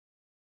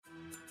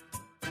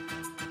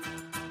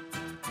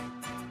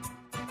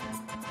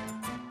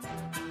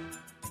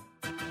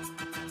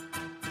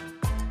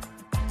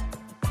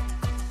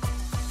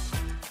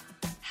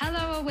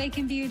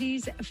Awaken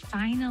Beauties,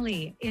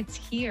 finally, it's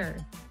here.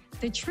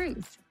 The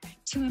truth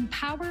to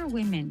empower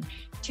women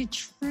to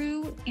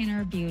true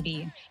inner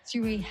beauty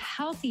through a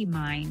healthy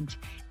mind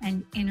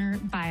and inner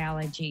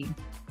biology.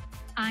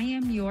 I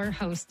am your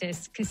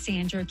hostess,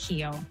 Cassandra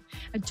Keogh,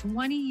 a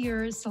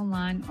 20-year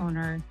salon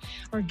owner,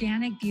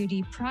 organic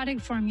beauty product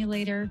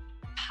formulator,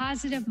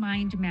 positive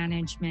mind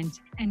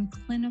management, and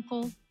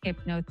clinical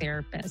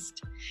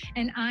hypnotherapist.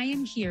 And I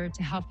am here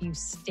to help you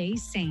stay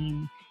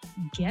sane,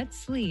 get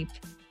sleep,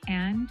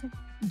 and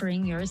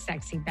bring your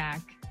sexy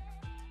back.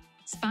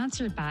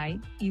 Sponsored by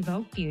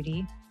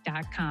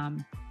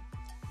evoquebeauty.com.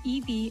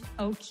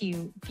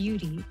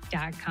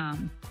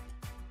 evoquebeauty.com.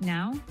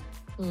 Now,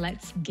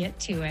 let's get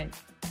to it.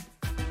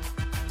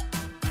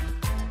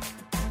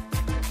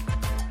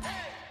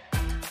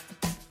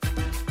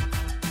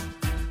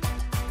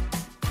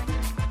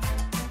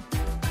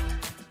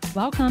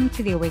 Welcome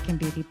to the Awaken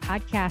Beauty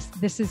podcast.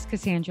 This is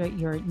Cassandra,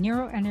 your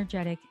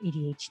neuroenergetic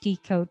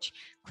ADHD coach,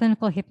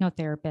 clinical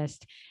hypnotherapist,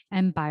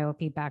 and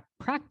biofeedback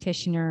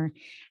practitioner.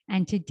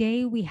 And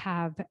today we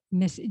have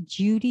Miss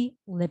Judy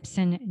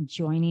Lipson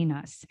joining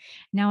us.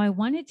 Now, I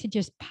wanted to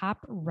just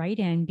pop right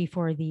in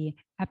before the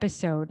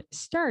episode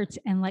starts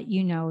and let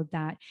you know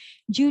that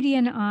Judy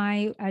and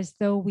I, as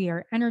though we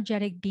are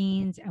energetic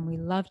beings and we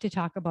love to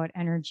talk about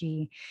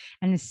energy,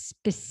 and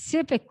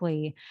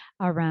specifically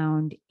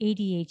around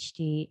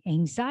ADHD,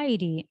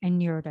 anxiety,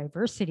 and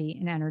neurodiversity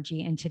in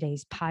energy in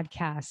today's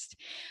podcast.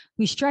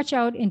 We stretch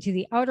out into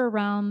the outer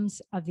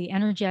realms of the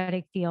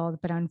energetic field,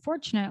 but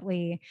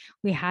unfortunately,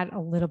 we had a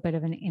little bit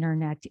of an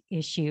internet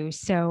issue.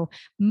 So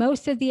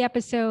most of the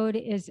episode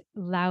is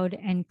loud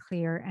and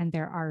clear, and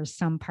there are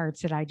some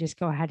parts that I just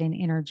go ahead and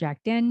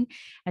interject in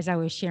as I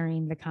was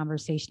sharing the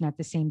conversation at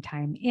the same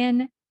time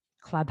in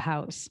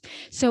Clubhouse.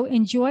 So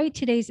enjoy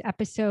today's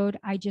episode.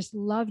 I just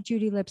love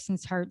Judy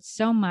Lipson's heart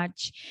so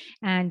much,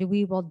 and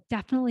we will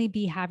definitely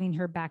be having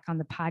her back on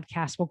the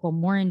podcast. We'll go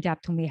more in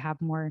depth when we have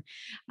more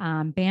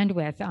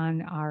bandwidth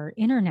on our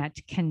internet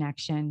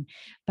connection.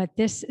 But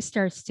this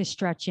starts to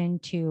stretch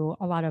into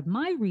a lot of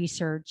my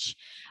research,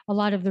 a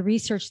lot of the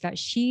research that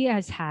she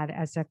has had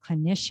as a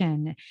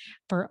clinician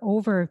for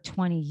over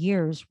 20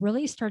 years,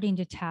 really starting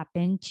to tap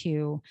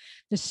into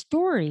the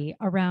story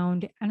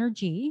around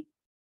energy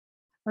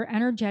or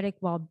energetic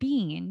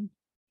well-being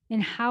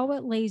and how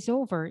it lays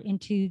over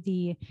into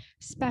the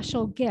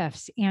special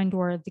gifts and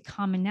or the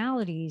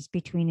commonalities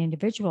between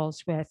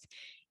individuals with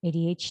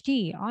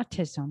ADHD,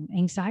 autism,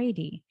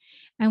 anxiety,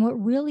 and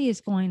what really is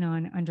going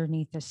on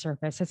underneath the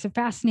surface. It's a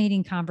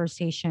fascinating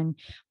conversation.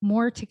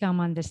 More to come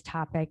on this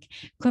topic.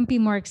 Couldn't be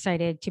more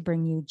excited to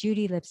bring you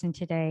Judy Lipson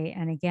today.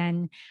 And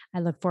again, I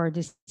look forward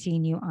to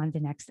seeing you on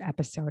the next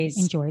episode.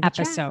 Enjoy the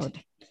episode.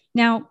 Chat.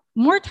 Now,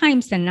 more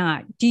times than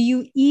not, do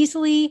you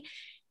easily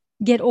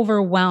get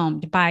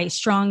overwhelmed by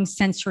strong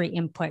sensory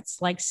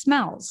inputs like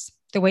smells,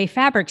 the way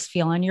fabrics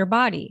feel on your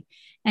body,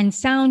 and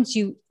sounds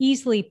you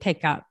easily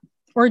pick up?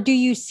 Or do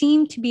you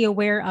seem to be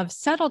aware of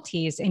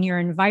subtleties in your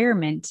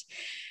environment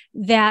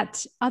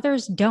that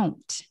others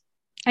don't?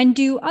 And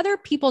do other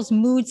people's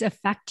moods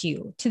affect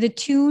you to the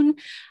tune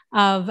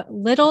of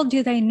little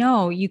do they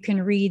know you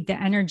can read the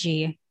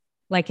energy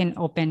like an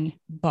open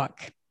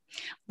book?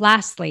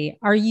 Lastly,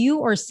 are you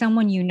or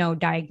someone you know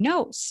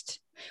diagnosed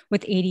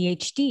with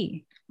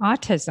ADHD,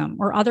 autism,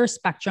 or other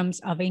spectrums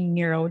of a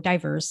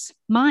neurodiverse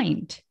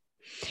mind?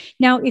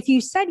 Now, if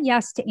you said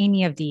yes to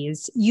any of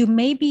these, you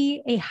may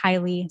be a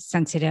highly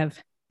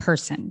sensitive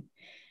person,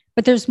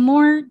 but there's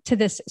more to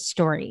this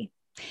story.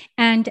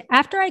 And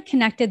after I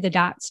connected the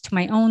dots to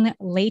my own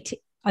late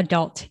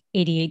adult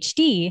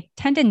ADHD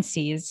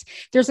tendencies,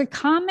 there's a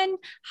common,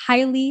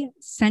 highly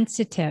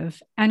sensitive,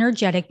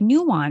 energetic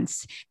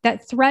nuance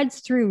that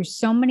threads through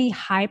so many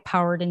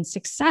high-powered and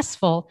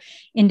successful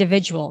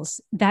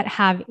individuals that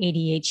have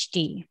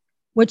ADHD,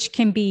 which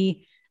can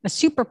be a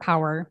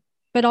superpower,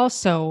 but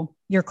also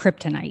your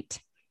kryptonite.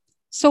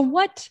 So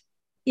what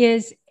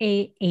is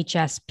a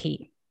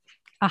HSP?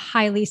 A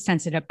highly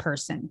sensitive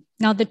person.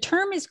 Now, the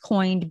term is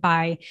coined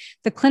by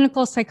the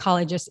clinical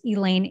psychologist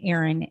Elaine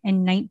Aron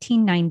in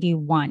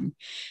 1991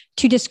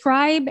 to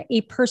describe a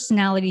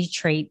personality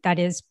trait that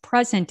is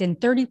present in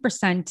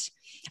 30%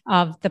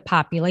 of the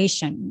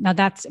population. Now,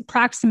 that's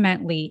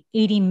approximately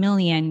 80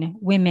 million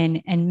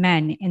women and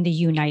men in the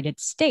United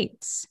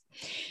States.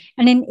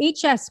 And an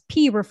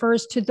HSP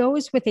refers to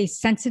those with a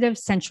sensitive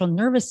central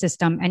nervous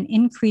system and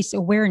increased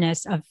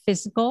awareness of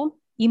physical,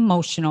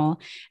 emotional,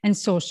 and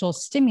social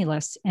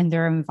stimulus in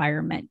their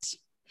environment.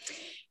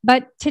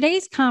 But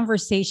today's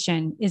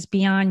conversation is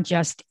beyond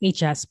just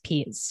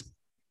HSPs.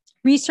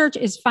 Research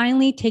is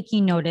finally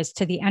taking notice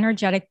to the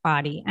energetic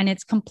body and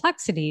its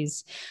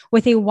complexities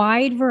with a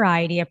wide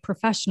variety of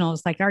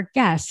professionals like our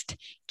guest,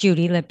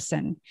 Judy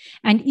Lipson,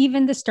 and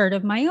even the start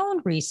of my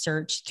own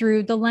research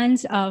through the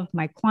lens of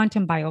my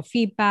quantum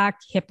biofeedback,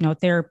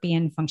 hypnotherapy,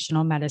 and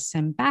functional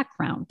medicine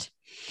background.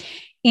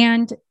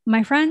 And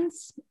my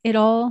friends, it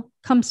all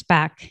comes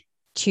back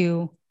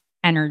to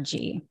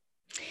energy.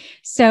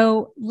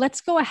 So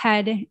let's go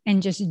ahead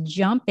and just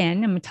jump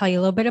in. I'm going to tell you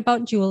a little bit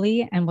about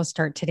Julie and we'll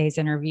start today's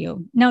interview.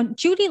 Now,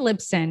 Judy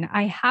Libson,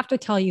 I have to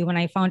tell you, when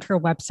I found her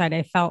website,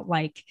 I felt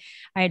like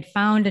I had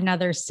found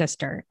another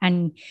sister.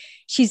 And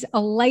she's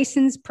a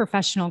licensed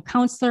professional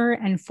counselor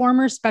and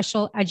former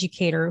special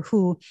educator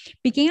who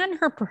began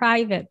her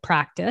private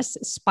practice,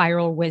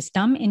 Spiral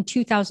Wisdom, in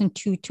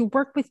 2002 to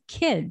work with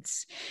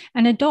kids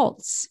and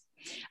adults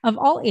of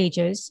all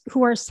ages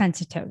who are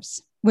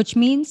sensitives, which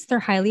means they're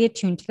highly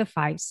attuned to the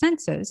five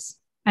senses: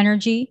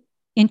 energy,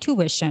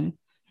 intuition,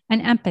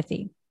 and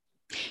empathy.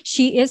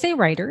 She is a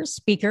writer,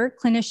 speaker,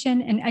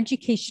 clinician, and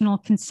educational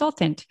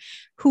consultant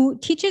who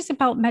teaches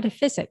about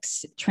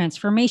metaphysics,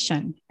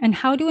 transformation, and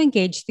how to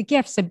engage the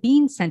gifts of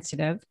being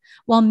sensitive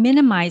while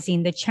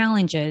minimizing the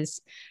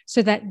challenges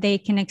so that they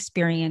can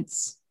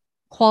experience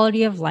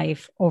quality of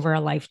life over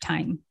a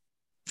lifetime.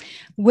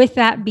 With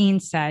that being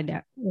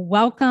said,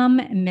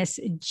 welcome Miss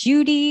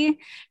Judy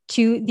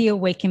to the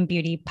Awaken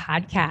Beauty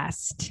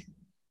podcast.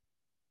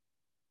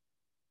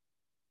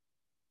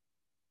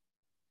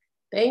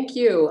 Thank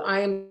you.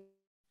 I am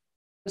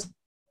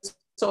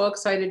so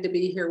excited to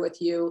be here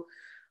with you.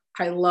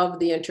 I love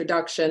the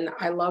introduction.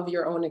 I love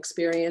your own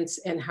experience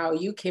and how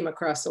you came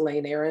across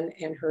Elaine Aron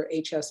and her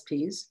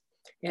HSPs.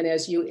 And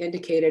as you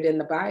indicated in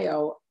the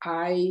bio,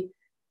 I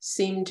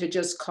seem to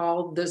just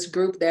call this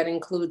group that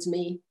includes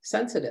me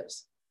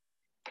sensitives.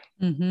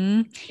 Mm-hmm.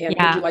 And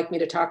would you like me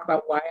to talk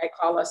about why I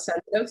call us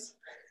sensitives?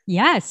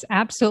 Yes,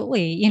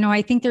 absolutely.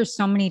 I think there's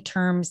so many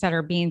terms that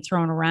are being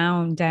thrown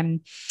around.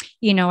 And,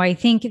 I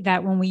think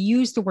that when we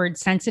use the word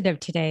sensitive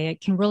today,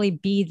 it can really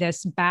be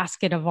this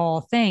basket of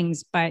all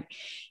things, but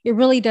it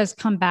really does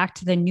come back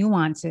to the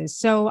nuances.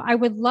 So I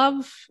would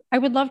love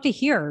to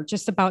hear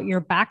just about your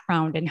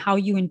background and how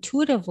you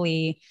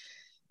intuitively,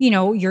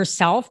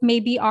 yourself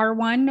maybe are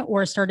one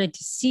or started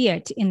to see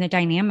it in the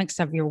dynamics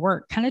of your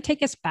work. Kind of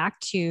take us back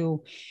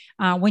to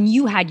when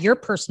you had your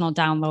personal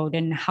download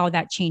and how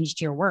that changed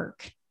your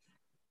work.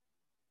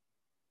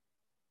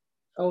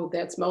 Oh,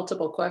 that's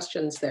multiple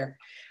questions there.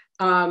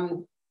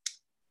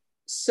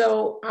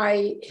 So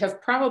I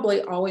have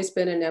probably always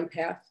been an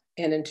empath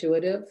and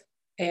intuitive,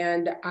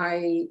 and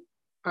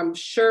I'm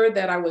sure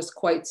that I was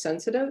quite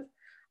sensitive.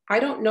 I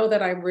don't know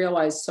that I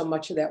realized so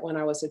much of that when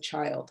I was a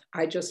child.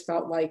 I just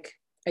felt like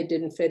I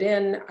didn't fit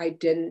in. I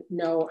didn't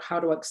know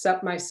how to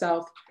accept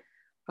myself.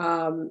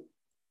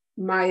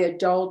 My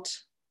adult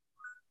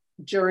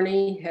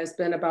journey has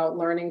been about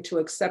learning to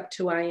accept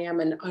who I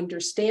am and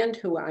understand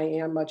who I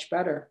am much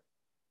better.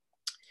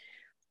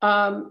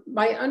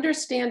 My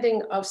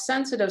understanding of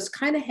sensitives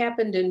kind of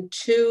happened in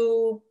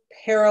two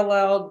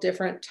parallel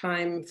different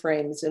time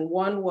frames. And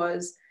one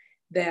was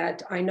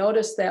that I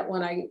noticed that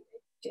when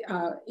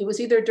it was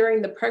either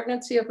during the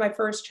pregnancy of my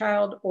first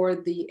child or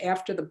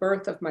after the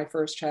birth of my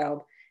first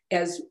child,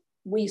 as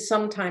we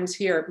sometimes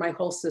hear, my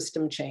whole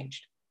system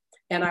changed.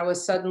 And I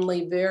was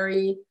suddenly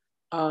very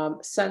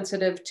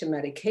sensitive to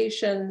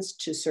medications,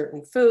 to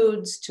certain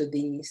foods, to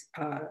the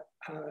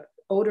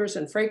odors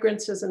and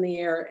fragrances in the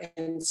air,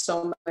 and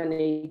so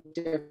many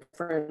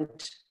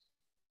different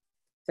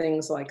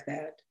things like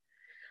that.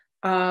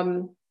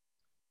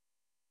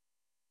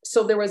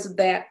 So there was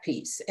that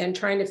piece and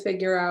trying to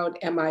figure out,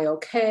 am I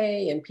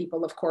okay? And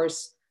people, of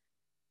course,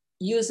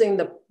 using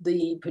the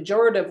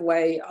pejorative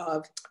way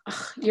of,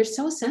 oh, you're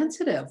so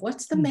sensitive.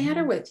 What's the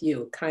matter with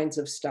you? Kinds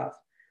of stuff.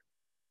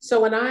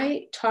 So when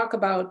I talk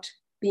about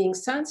being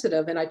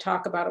sensitive, and I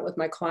talk about it with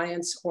my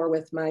clients or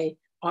with my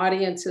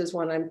audiences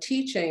when I'm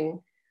teaching,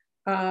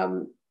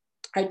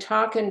 I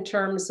talk in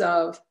terms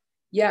of,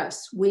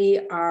 yes,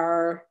 we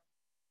are,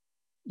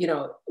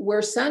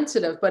 we're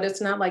sensitive, but it's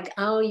not like,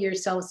 oh, you're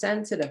so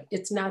sensitive.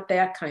 It's not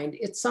that kind.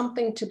 It's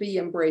something to be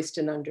embraced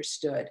and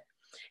understood.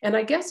 And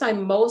I guess I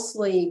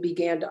mostly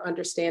began to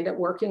understand it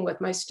working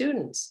with my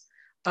students.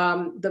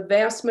 The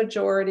vast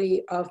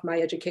majority of my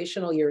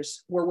educational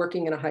years were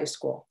working in a high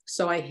school.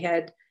 So I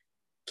had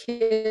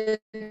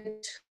kids who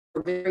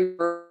were very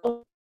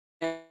rural,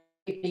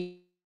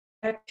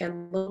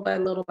 and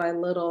little by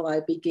little, I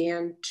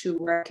began to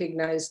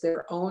recognize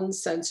their own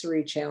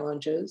sensory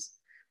challenges.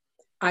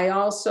 I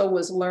also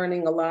was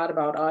learning a lot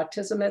about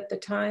autism at the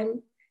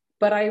time,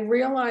 but I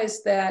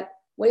realized that,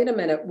 wait a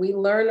minute, we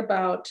learn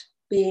about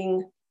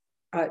being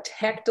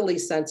tactily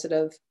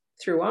sensitive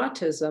through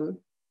autism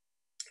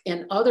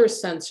and other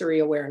sensory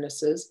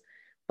awarenesses,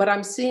 but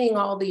I'm seeing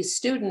all these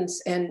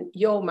students and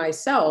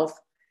myself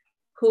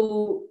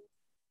who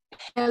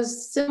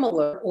has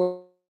similar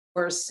or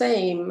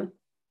same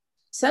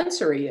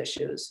sensory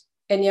issues,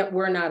 and yet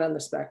we're not on the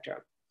spectrum.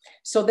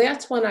 So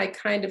that's when I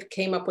kind of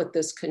came up with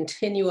this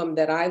continuum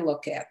that I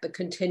look at, the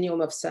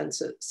continuum of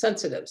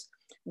sensitives,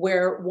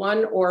 where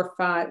one or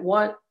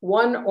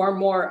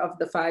more of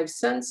the five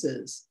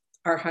senses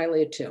are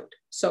highly attuned.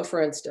 So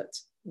for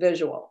instance,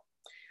 visual.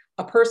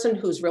 A person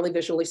who's really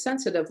visually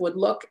sensitive would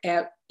look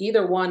at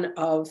either one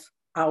of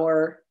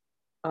our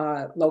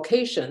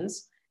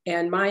locations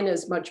And mine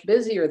is much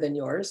busier than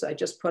yours. I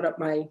just put up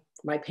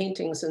my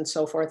paintings and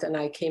so forth, and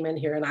I came in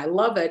here and I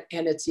love it,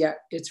 and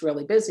it's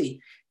really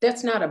busy.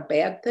 That's not a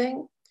bad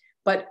thing,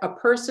 but a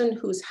person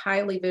who's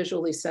highly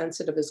visually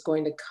sensitive is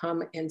going to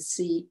come and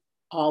see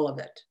all of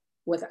it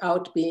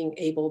without being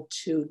able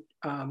to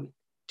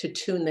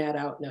tune that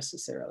out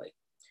necessarily.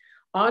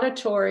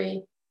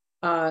 Auditory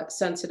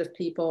sensitive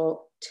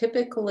people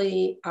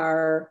typically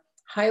are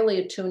highly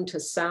attuned to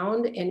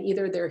sound, and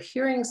either they're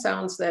hearing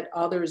sounds that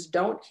others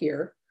don't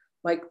hear,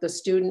 like the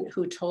student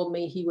who told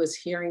me he was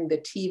hearing the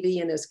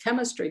TV in his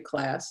chemistry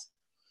class.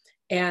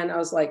 And I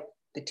was like,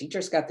 the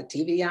teacher's got the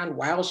TV on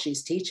while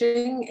she's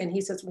teaching? And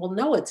he says, well,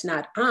 no, it's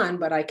not on,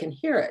 but I can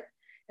hear it.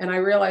 And I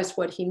realized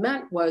what he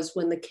meant was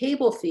when the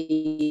cable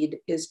feed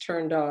is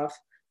turned off,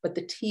 but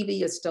the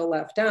TV is still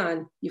left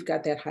on, you've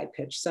got that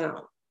high-pitched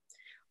sound.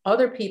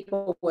 Other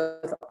people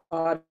with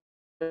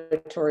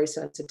auditory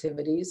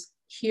sensitivities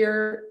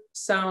hear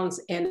sounds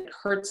and it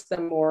hurts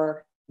them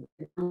more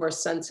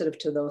sensitive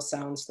to those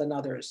sounds than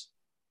others.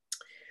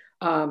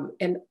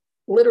 And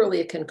literally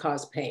it can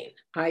cause pain.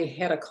 I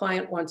had a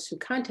client once who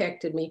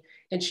contacted me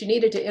and she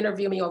needed to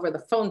interview me over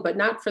the phone, but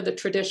not for the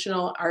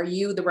traditional, are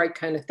you the right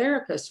kind of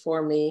therapist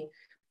for me?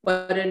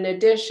 But in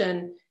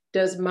addition,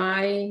 does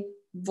my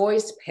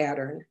voice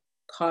pattern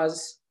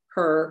cause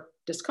her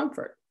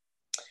discomfort?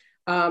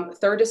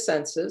 Third is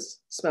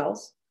senses,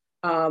 smells,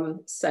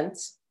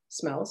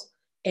 smells.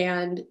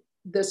 And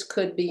this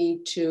could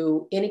be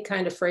to any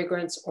kind of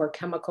fragrance or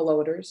chemical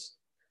odors.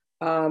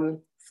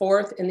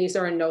 Fourth, and these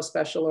are in no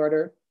special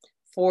order.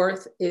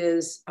 Fourth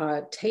is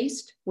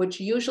taste, which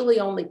usually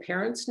only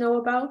parents know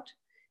about.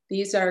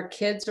 These are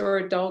kids or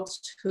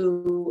adults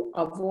who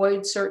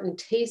avoid certain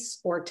tastes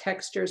or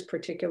textures,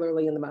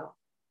 particularly in the mouth.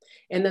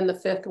 And then the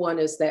fifth one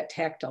is that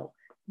tactile,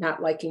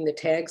 not liking the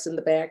tags in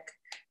the back,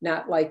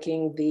 not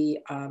liking the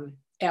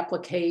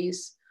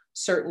appliques,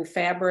 certain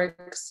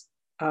fabrics,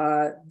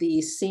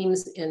 the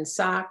seams in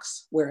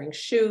socks, wearing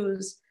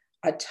shoes,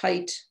 a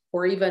tight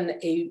or even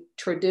a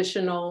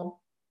traditional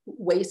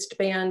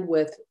waistband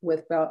with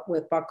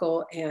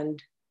buckle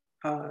and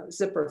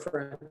zipper,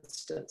 for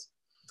instance.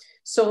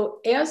 So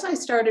as I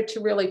started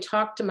to really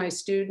talk to my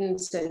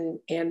students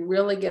and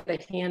really get a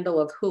handle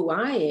of who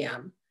I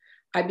am,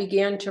 I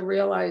began to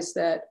realize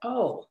that,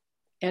 oh,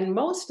 and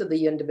most of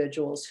the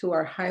individuals who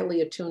are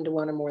highly attuned to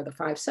one or more of the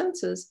five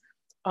senses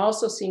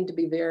also seem to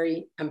be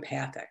very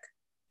empathic,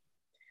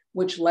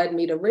 which led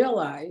me to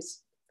realize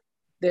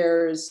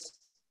there's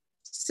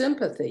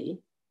sympathy.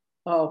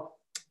 Oh,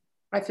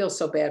 I feel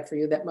so bad for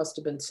you. That must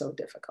have been so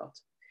difficult.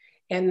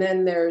 And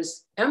then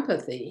there's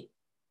empathy.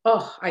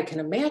 Oh, I can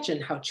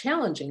imagine how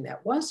challenging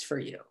that was for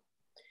you.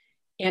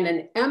 And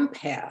an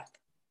empath,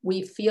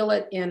 we feel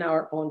it in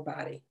our own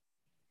body.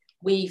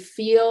 We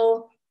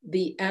feel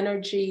the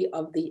energy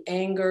of the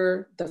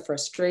anger, the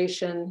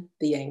frustration,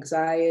 the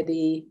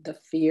anxiety, the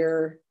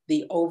fear,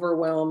 the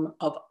overwhelm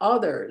of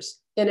others,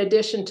 in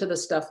addition to the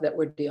stuff that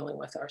we're dealing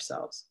with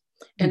ourselves.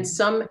 And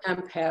some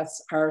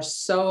empaths are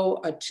so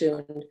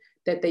attuned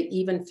that they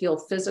even feel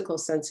physical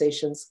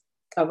sensations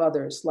of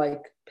others,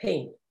 like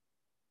pain.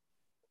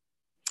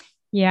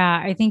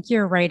 Yeah, I think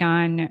you're right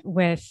on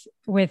with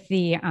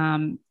the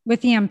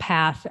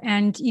empath.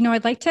 And,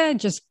 I'd like to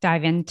just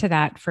dive into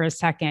that for a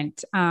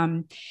second.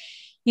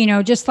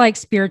 Just like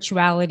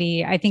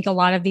spirituality, I think a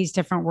lot of these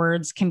different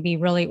words can be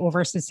really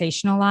over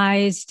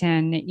sensationalized,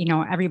 and,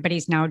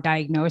 everybody's now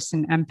diagnosed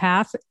an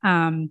empath.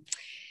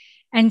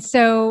 And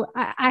so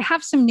I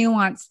have some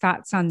nuanced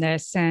thoughts on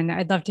this, and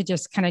I'd love to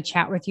just kind of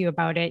chat with you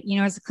about it.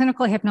 As a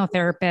clinical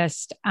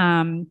hypnotherapist,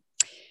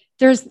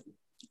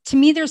 to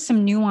me, there's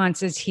some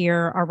nuances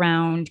here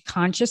around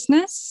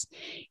consciousness.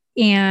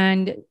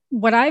 And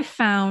what I've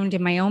found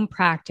in my own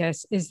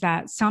practice is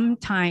that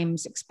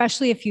sometimes,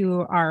 especially if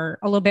you are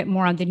a little bit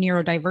more on the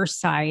neurodiverse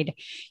side,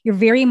 you're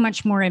very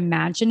much more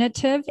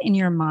imaginative in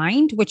your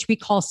mind, which we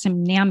call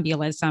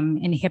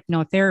somnambulism in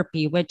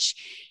hypnotherapy,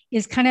 which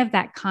is kind of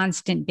that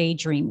constant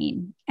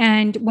daydreaming.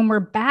 And when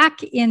we're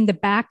back in the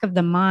back of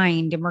the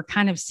mind and we're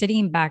kind of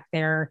sitting back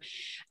there,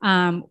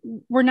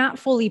 we're not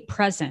fully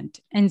present.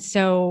 And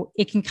so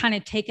it can kind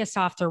of take us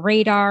off the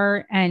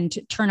radar and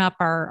turn up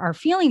our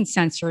feeling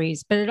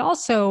sensories, but it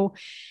also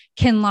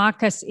can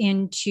lock us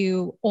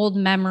into old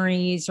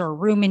memories or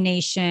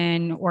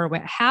rumination or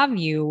what have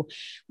you,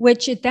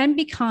 which it then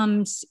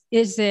becomes,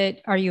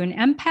 are you an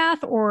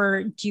empath,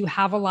 or do you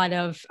have a lot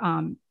of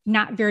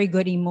not very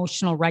good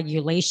emotional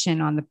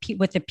regulation on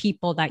with the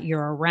people that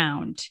you're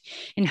around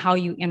and how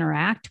you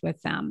interact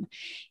with them?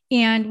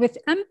 And with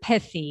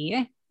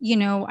empathy,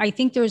 I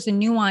think there's a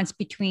nuance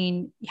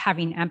between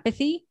having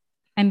empathy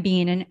and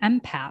being an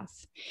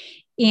empath.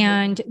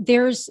 And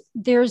there's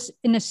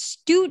an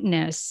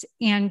astuteness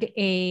and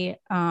a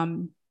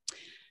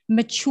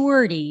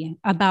maturity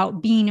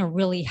about being a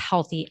really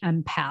healthy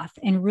empath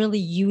and really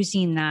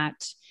using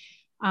that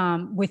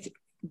with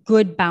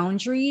good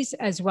boundaries,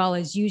 as well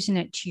as using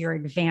it to your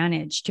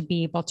advantage to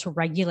be able to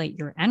regulate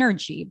your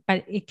energy.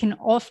 But it can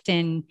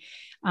often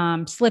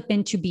slip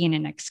into being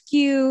an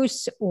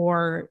excuse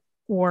or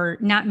or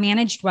not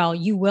managed well,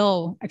 you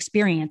will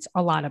experience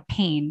a lot of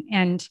pain.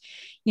 And,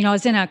 I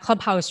was in a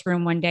clubhouse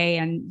room one day,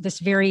 and this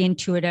very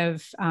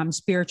intuitive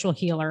spiritual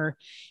healer,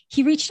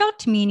 he reached out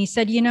to me and he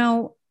said,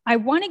 I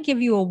want to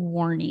give you a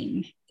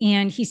warning.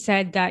 And he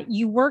said that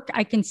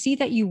I can see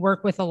that you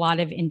work with a lot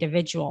of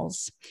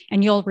individuals,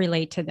 and you'll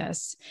relate to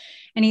this.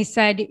 And he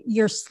said,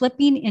 you're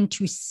slipping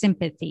into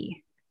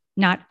sympathy,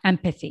 not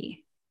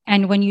empathy.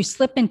 And when you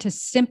slip into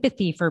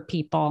sympathy for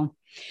people,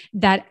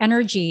 that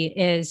energy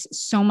is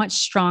so much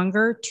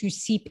stronger to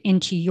seep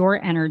into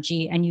your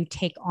energy, and you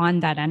take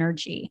on that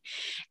energy.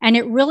 And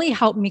it really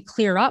helped me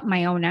clear up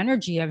my own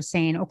energy of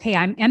saying, okay,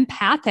 I'm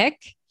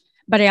empathic,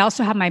 but I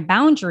also have my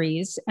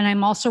boundaries, and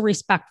I'm also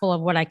respectful of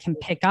what I can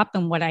pick up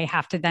and what I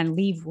have to then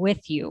leave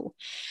with you.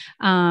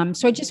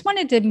 So I just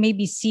wanted to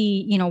maybe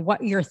see,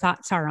 what your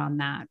thoughts are on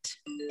that.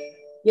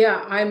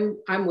 Yeah,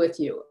 I'm with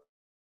you.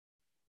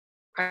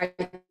 I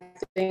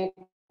think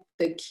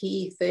the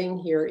key thing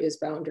here is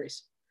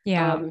boundaries.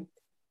 Yeah.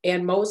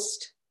 And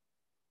most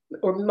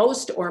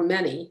or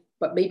many,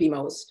 but maybe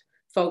most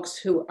folks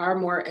who are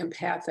more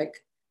empathic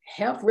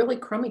have really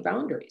crummy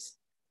boundaries.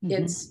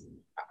 Mm-hmm.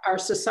 Our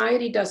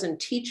society doesn't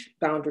teach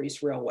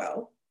boundaries real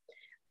well.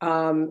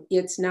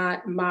 It's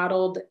not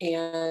modeled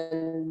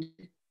and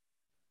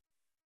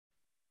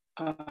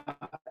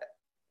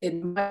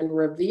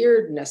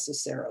revered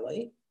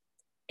necessarily.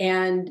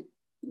 And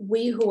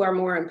we who are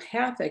more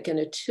empathic and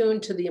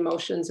attuned to the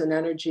emotions and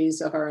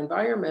energies of our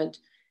environment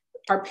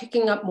are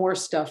picking up more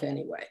stuff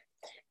anyway.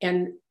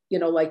 And,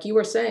 like you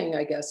were saying,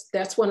 I guess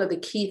that's one of the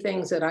key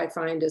things that I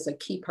find is a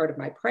key part of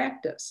my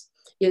practice,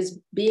 is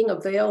being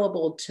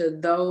available to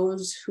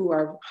those who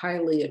are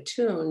highly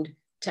attuned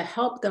to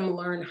help them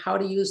learn how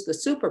to use the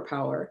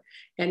superpower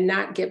and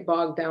not get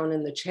bogged down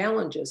in the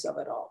challenges of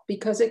it all,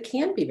 because it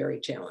can be very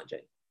challenging.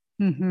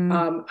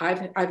 Mm-hmm.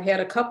 I've had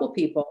a couple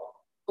people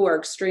who are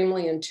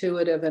extremely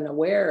intuitive and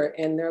aware,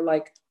 and they're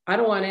like, I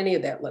don't want any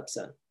of that,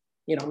 Lipson,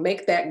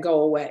 make that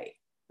go away.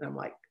 And I'm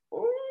like,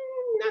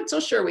 not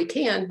so sure we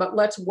can, but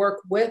let's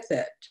work with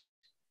it.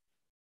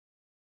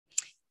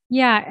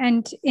 Yeah.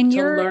 And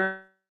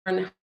learn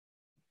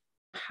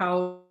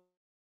how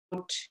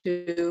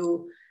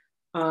to,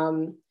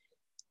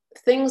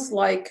 things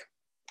like,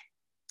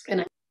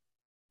 and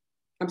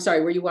I'm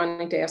sorry, were you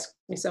wanting to ask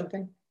me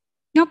something?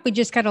 Nope, we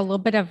just got a little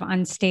bit of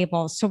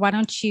unstable. So why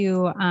don't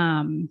you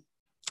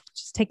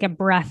just take a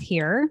breath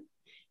here.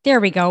 There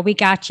we go. We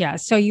got you.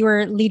 So you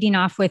were leading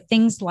off with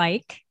things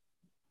like.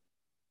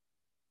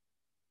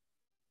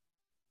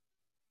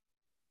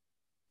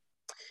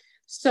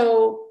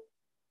 So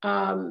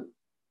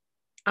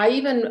I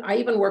even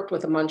worked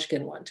with a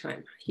munchkin one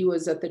time. He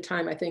was at the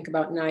time, I think,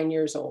 about 9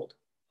 years old.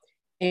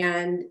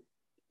 And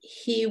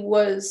he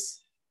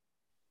was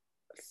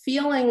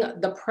feeling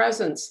the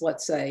presence,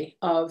 let's say,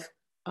 of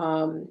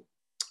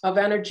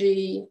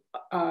energy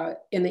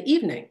in the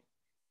evening.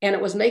 And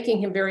it was making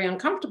him very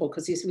uncomfortable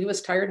because he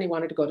was tired and he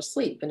wanted to go to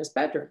sleep in his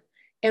bedroom.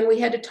 And we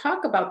had to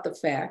talk about the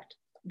fact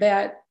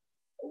that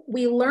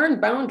we learn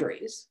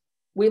boundaries.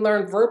 We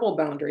learn verbal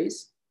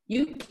boundaries.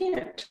 You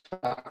can't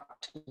talk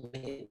to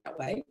me that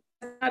way.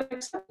 That's not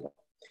acceptable.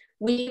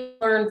 We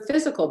learn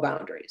physical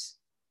boundaries.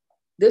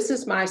 This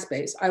is my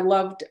space. I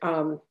loved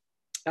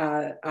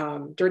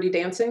Dirty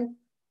Dancing.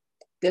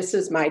 This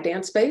is my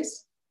dance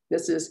space.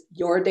 This is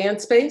your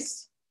dance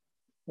space.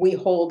 We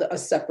hold a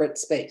separate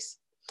space.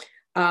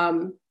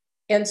 And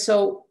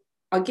so,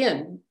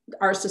 again,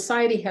 our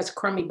society has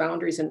crummy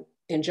boundaries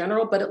in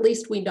general, but at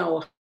least we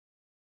know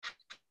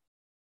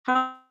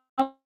how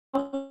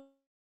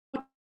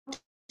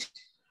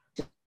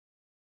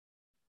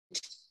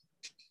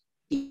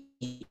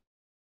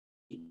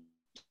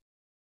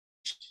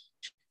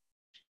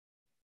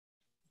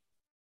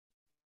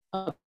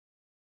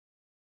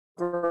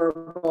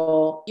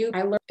verbal.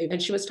 I learned,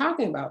 and she was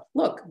talking about,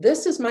 look,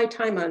 this is my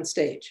time on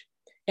stage,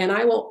 and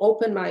I will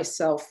open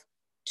myself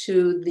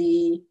to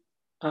the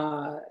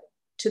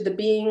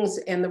beings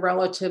and the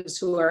relatives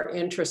who are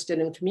interested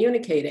in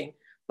communicating,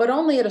 but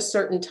only at a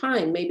certain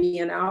time, maybe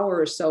an hour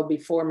or so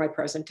before my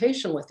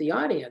presentation with the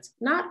audience,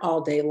 not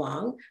all day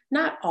long,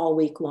 not all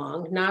week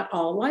long, not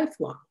all life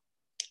long.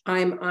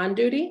 I'm on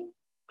duty,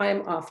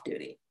 I'm off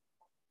duty.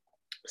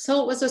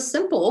 So it was a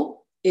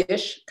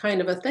simple-ish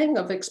kind of a thing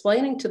of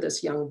explaining to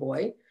this young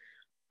boy.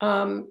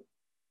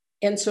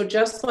 And so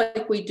just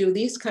like we do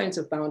these kinds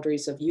of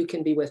boundaries of you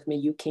can be with me,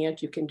 you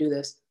can't, you can do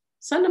this,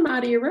 send them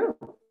out of your room.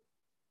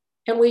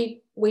 And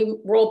we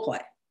role play.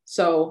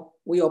 So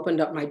we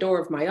opened up my door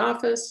of my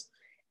office,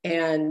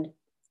 and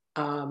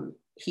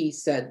he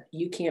said,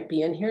 you can't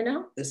be in here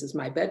now. This is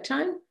my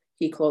bedtime.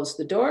 He closed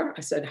the door.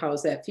 I said,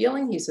 how's that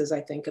feeling? He says,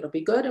 I think it'll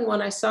be good. And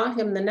when I saw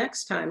him the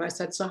next time, I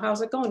said, so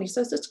how's it going? He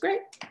says, it's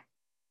great.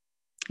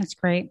 That's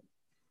great.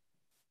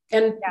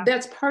 And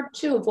that's part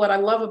two of what I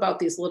love about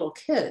these little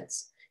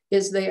kids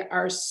is they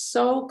are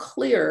so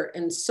clear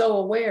and so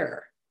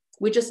aware.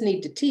 We just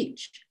need to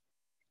teach.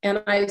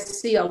 And I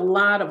see a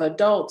lot of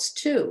adults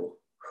too,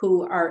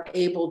 who are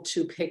able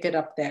to pick it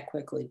up that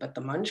quickly. But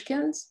the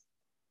munchkins,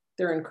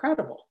 they're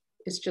incredible.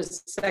 It's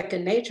just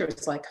second nature.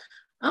 It's like,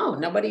 oh,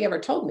 nobody ever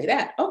told me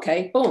that.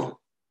 Okay, boom,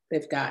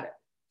 they've got it.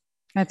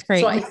 That's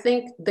great. So I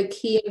think the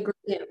key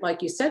ingredient,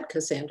 like you said,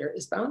 Cassandra,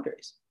 is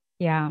boundaries.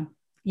 Yeah.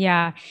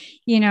 Yeah.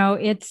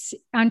 It's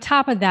on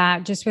top of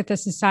that, just with the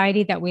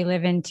society that we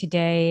live in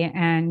today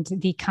and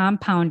the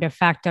compound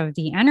effect of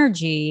the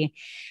energy,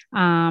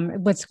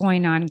 what's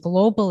going on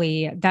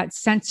globally, that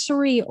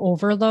sensory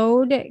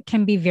overload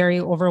can be very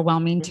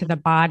overwhelming to the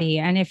body.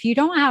 And if you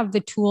don't have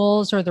the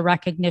tools or the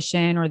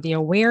recognition or the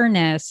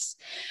awareness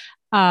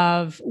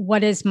of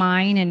what is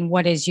mine and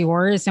what is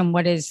yours and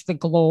what is the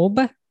globe,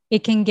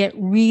 it can get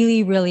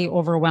really, really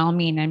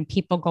overwhelming and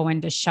people go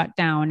into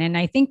shutdown. And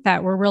I think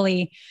that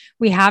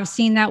we have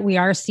seen that, we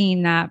are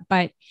seeing that,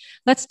 but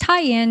let's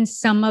tie in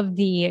some of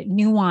the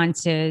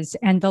nuances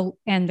and the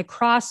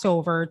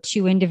crossover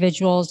to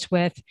individuals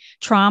with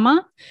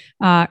trauma,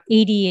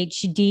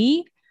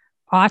 ADHD,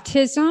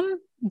 autism,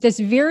 this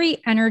very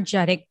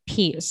energetic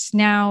piece.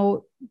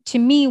 Now, to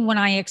me, when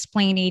I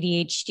explain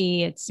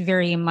ADHD, it's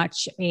very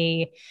much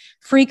a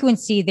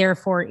frequency,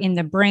 therefore, in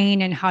the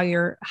brain and how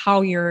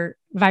your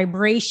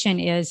vibration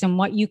is and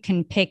what you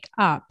can pick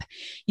up.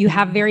 You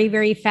have very,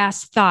 very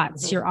fast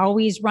thoughts. You're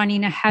always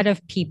running ahead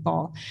of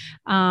people.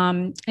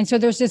 And so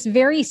there's this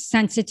very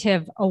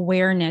sensitive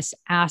awareness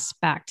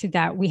aspect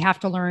that we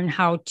have to learn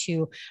how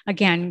to,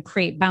 again,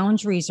 create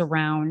boundaries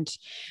around.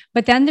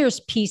 But then there's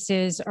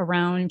pieces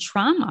around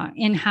trauma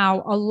and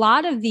how a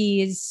lot of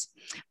these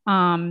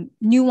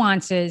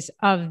nuances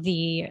of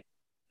the,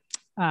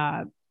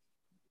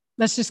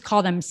 let's just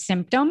call them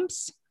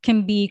symptoms,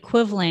 can be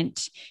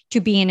equivalent to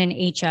being an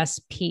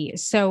HSP.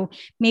 So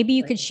maybe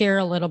you could share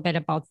a little bit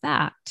about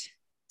that.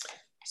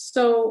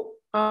 So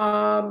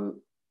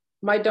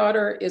my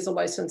daughter is a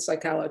licensed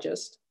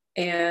psychologist,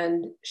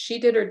 and she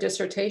did her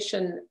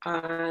dissertation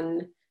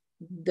on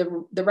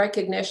the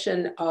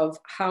recognition of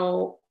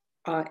how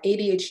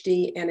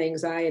ADHD and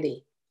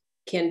anxiety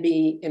can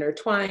be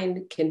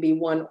intertwined, can be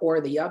one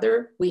or the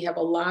other. We have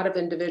a lot of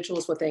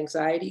individuals with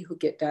anxiety who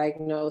get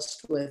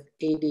diagnosed with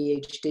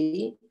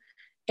ADHD,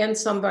 and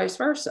some vice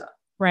versa.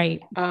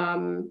 Right.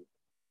 And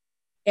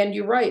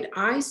you're right.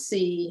 I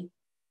see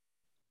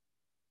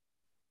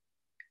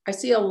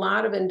a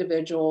lot of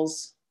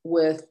individuals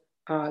with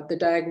the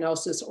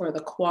diagnosis or the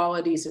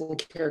qualities and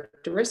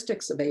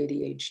characteristics of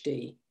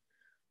ADHD,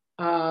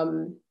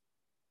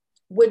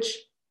 which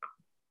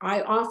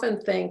I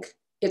often think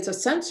it's a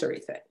sensory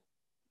thing.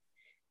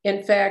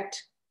 In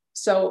fact,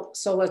 so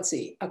let's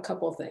see, a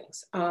couple of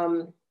things.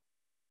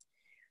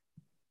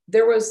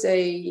 There was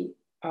a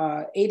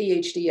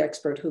ADHD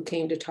expert who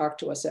came to talk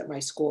to us at my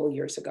school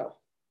years ago.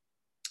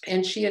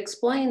 And she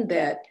explained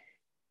that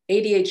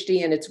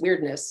ADHD and its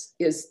weirdness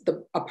is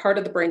a part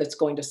of the brain that's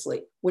going to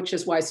sleep, which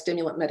is why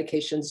stimulant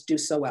medications do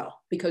so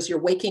well, because you're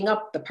waking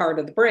up the part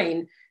of the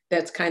brain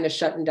that's kind of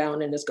shutting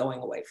down and is going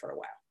away for a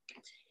while.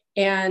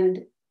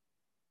 And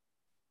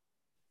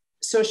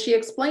so she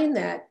explained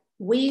that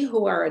we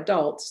who are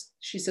adults,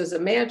 she says,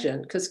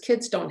 imagine, because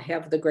kids don't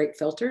have the great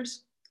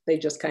filters, they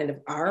just kind of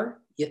are.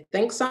 You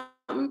think something,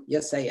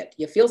 you say it.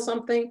 You feel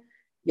something,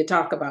 you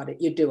talk about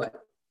it, you do it.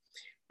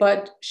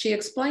 But she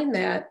explained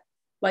that,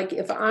 like,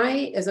 if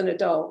I, as an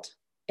adult,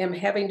 am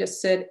having to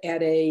sit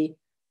at a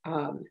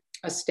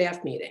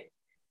staff meeting,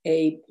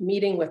 a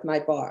meeting with my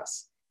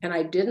boss, and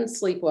I didn't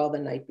sleep well the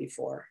night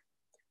before,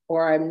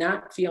 or I'm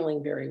not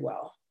feeling very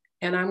well,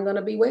 and I'm going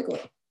to be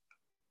wiggling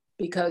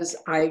because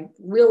I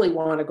really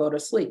want to go to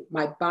sleep.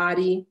 My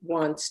body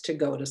wants to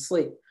go to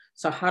sleep.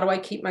 So how do I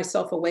keep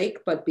myself awake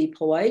but be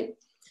polite?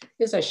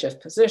 Is I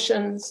shift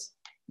positions.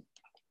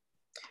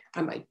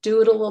 I might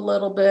doodle a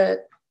little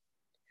bit.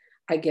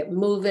 I get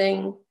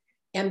moving.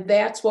 And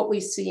that's what we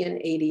see in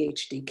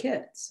ADHD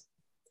kids.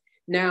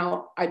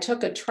 Now, I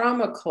took a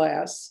trauma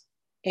class,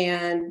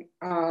 and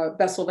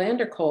Bessel van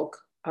der Kolk,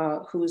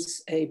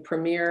 who's a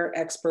premier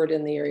expert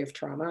in the area of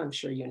trauma, I'm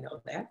sure you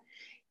know that,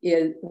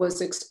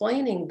 was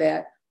explaining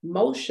that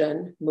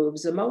motion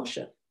moves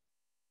emotion.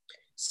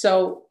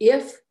 So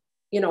if,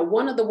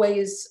 one of the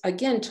ways,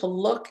 again, to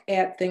look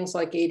at things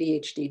like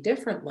ADHD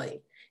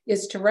differently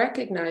is to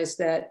recognize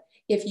that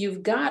if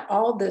you've got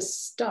all this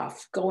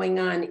stuff going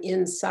on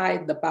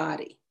inside the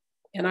body,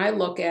 and I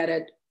look at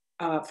it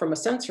from a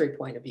sensory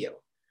point of view,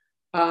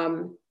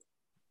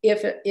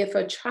 if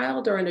a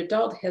child or an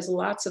adult has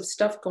lots of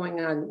stuff going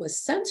on with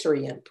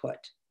sensory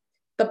input,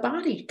 the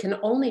body can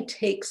only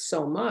take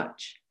so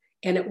much,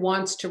 and it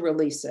wants to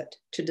release it,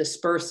 to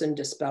disperse and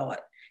dispel it.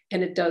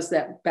 And it does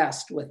that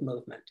best with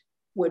movement,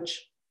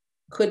 which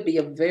could be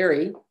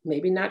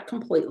maybe not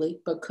completely,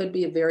 but could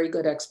be a very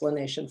good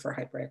explanation for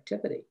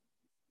hyperactivity.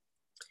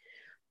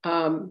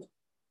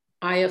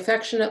 I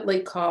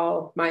affectionately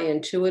call my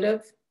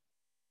intuitive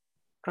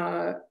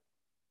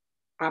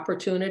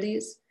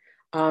opportunities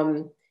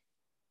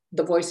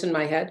the voice in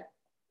my head,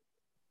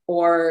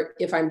 or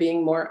if I'm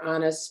being more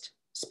honest,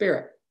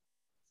 spirit.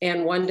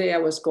 And one day I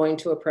was going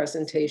to a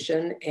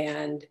presentation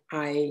and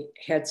I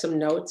had some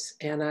notes,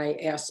 and I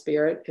asked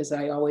spirit, as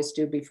I always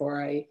do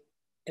before I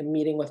am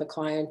meeting with a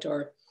client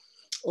or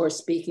or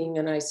speaking.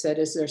 And I said,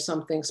 is there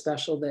something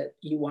special that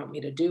you want me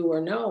to do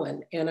or no?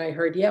 And I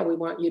heard, yeah, we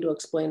want you to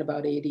explain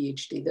about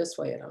ADHD this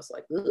way. And I was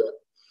like, ugh.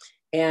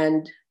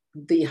 And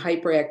the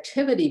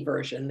hyperactivity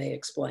version, they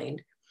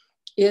explained,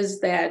 is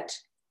that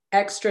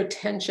extra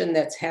tension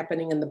that's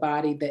happening in the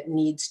body that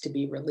needs to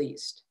be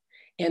released.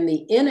 And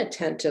the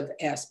inattentive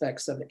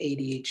aspects of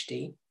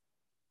ADHD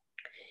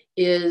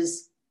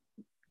is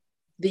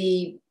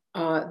the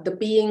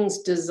being's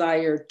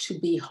desire to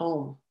be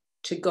home,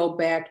 to go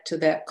back to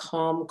that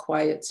calm,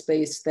 quiet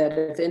space that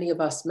if any of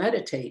us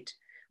meditate,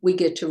 we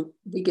get to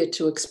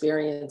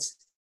experience.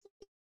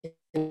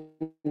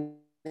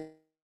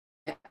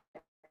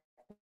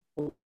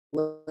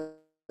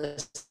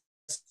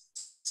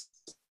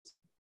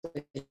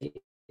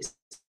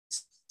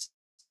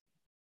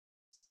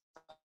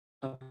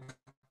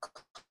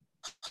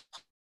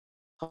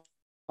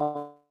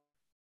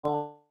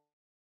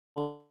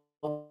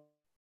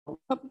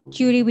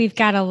 Judy, we've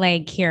got a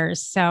lag here.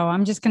 So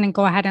I'm just going to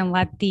go ahead and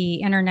let the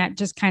internet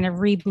just kind of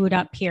reboot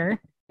up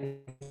here.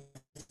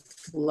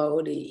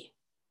 Floaty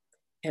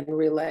and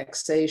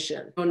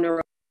relaxation.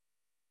 Did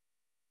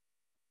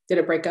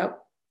it break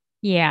up?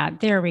 Yeah,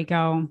 there we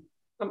go.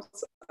 I'm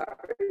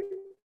sorry.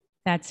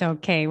 That's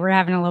okay. We're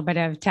having a little bit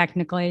of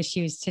technical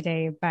issues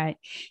today, but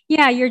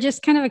yeah, you're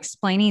just kind of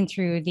explaining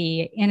through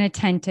the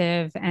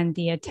inattentive and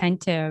the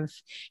attentive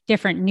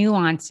different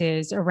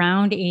nuances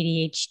around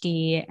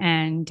ADHD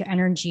and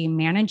energy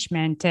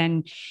management.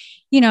 And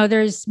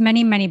there's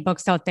many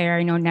books out there.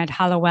 I know Ned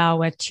Hallowell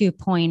with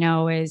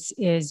 2.0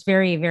 is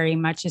very, very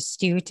much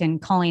astute in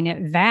calling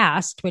it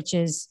VAST, which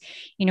is,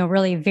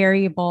 really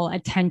variable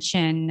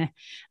attention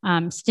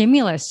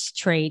stimulus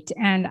trait.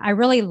 And I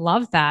really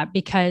love that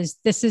because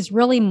this is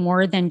really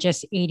more than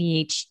just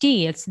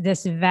ADHD. It's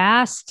this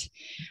vast,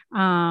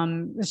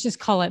 let's just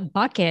call it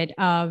bucket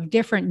of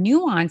different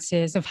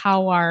nuances of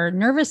how our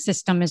nervous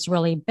system is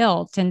really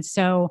built. And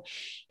so,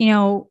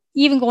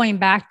 even going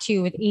back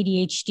to with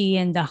ADHD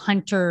and the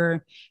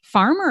hunter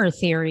farmer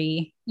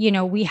theory,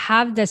 we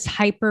have this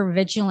hyper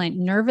vigilant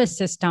nervous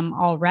system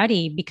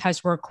already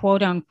because we're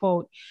quote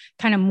unquote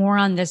kind of more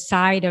on the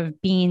side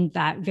of being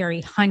that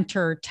very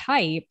hunter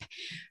type,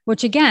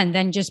 which again,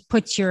 then just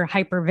puts your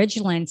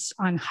hypervigilance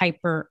on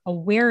hyper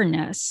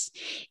awareness.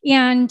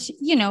 And,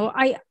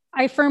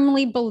 I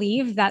firmly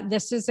believe that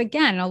this is,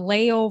 again, a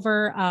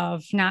layover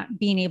of not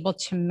being able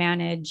to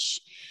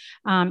manage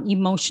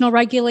emotional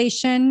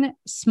regulation,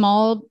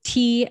 small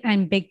T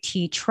and big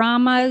T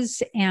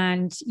traumas.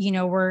 And,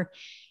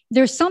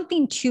 there's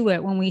something to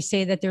it when we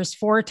say that there's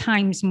 4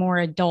 times more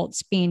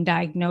adults being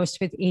diagnosed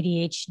with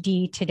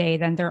ADHD today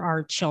than there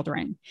are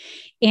children.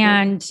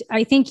 And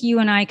I think you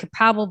and I could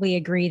probably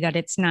agree that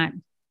it's not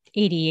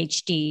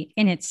ADHD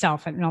in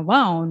itself and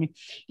alone.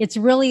 It's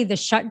really the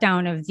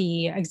shutdown of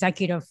the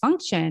executive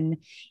function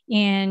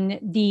in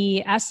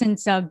the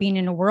essence of being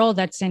in a world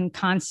that's in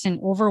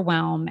constant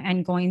overwhelm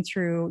and going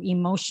through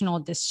emotional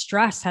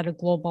distress at a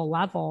global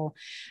level.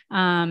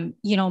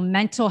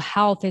 Mental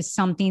health is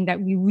something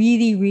that we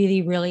really,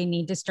 really, really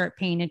need to start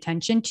paying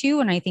attention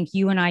to. And I think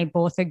you and I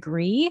both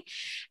agree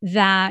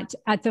that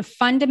at the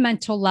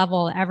fundamental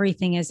level,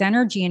 everything is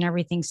energy and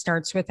everything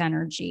starts with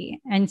energy.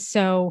 And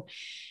so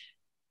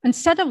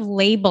instead of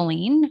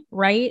labeling,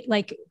 right?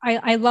 Like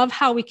I love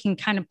how we can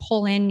kind of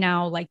pull in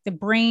now, like the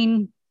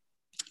brain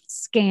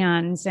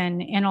scans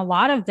and a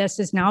lot of this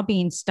is now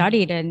being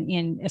studied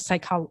in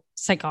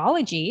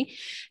psychology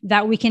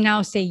that we can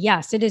now say,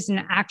 yes, it is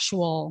an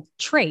actual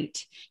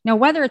trait. Now,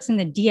 whether it's in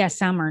the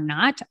DSM or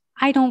not,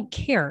 I don't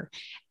care.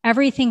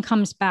 Everything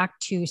comes back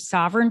to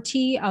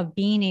sovereignty of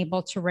being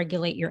able to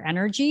regulate your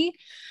energy,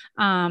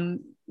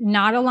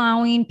 not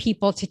allowing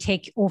people to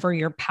take over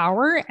your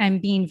power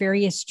and being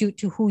very astute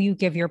to who you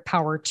give your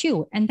power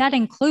to. And that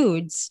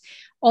includes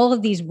all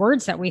of these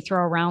words that we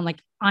throw around,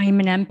 like I'm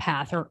an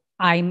empath or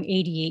I'm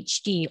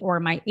ADHD or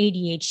my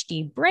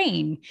ADHD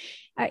brain.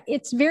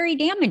 It's very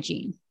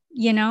damaging.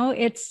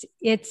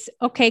 It's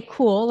okay,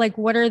 cool. Like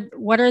what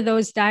are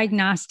those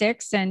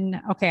diagnostics?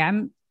 And okay,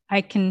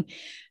 I can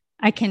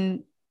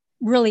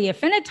really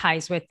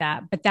affinitize with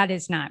that, but that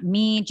is not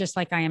me, just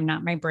like I am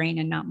not my brain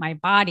and not my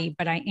body,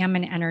 but I am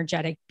an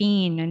energetic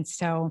being. And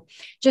so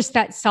just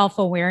that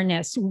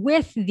self-awareness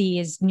with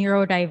these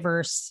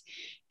neurodiverse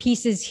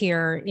pieces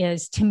here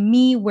is, to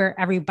me, where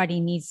everybody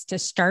needs to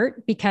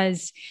start,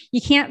 because you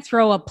can't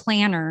throw a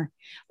planner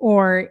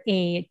or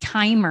a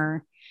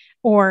timer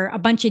or a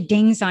bunch of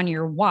dings on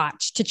your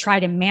watch to try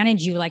to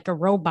manage you like a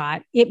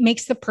robot. It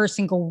makes the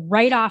person go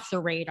right off the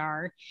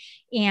radar,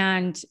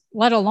 and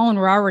let alone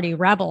we're already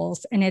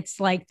rebels. And it's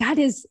like, that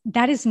is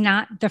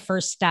not the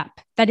first step.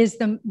 That is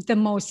the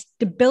most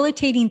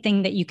debilitating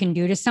thing that you can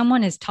do to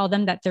someone, is tell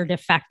them that they're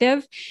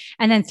defective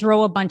and then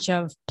throw a bunch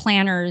of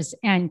planners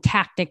and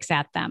tactics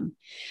at them.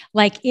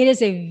 Like, it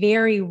is a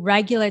very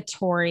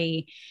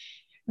regulatory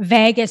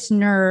vagus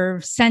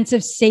nerve sense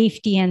of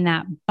safety in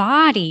that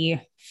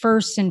body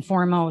first and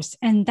foremost.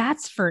 And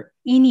that's for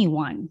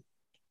anyone,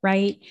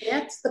 right?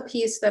 That's the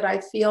piece that I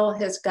feel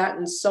has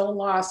gotten so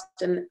lost.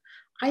 And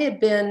I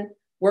had been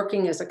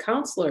working as a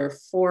counselor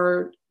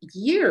for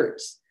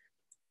years.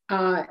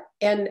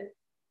 And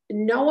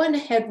no one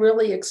had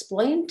really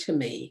explained to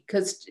me,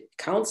 because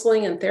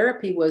counseling and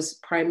therapy was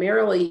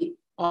primarily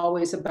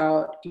always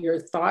about your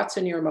thoughts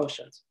and your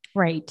emotions.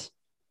 Right.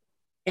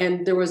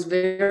 And there was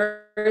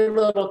very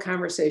little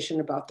conversation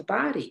about the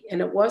body.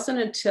 And it wasn't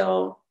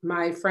until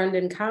my friend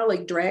and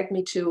colleague dragged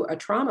me to a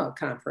trauma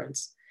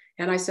conference.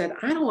 And I said,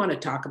 I don't want to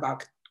talk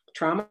about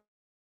trauma.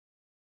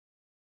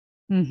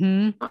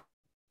 Mm-hmm.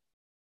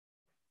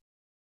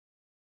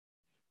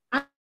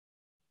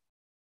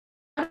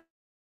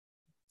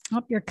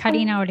 Oh, you're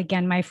cutting out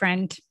again, my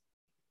friend.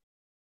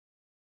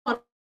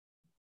 Oh,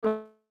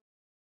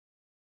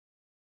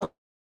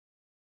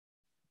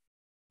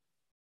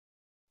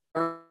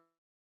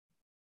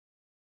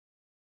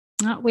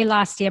 we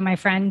lost you, my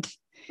friend.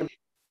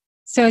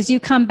 So as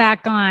you come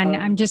back on,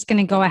 I'm just going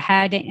to go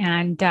ahead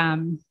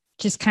and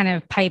just kind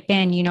of pipe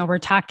in. You know, we're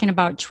talking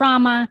about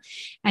trauma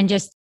and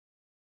just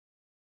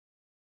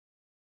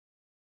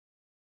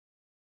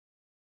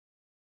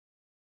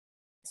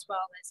as well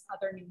as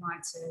other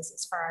nuances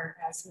as far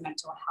as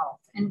mental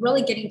health, and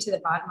really getting to the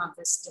bottom of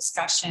this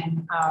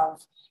discussion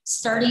of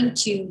starting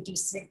to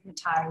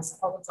destigmatize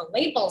all of the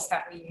labels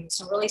that we use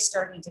and really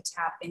starting to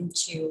tap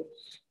into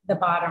the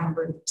bottom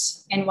root.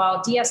 And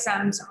while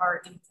DSMs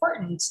are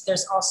important,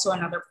 there's also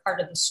another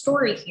part of the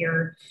story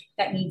here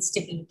that needs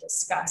to be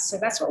discussed. So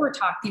that's what we're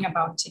talking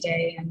about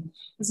today. And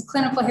as a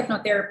clinical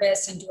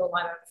hypnotherapist and do a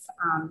lot of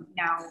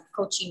now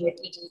coaching with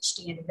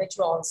ADHD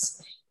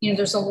individuals, you know,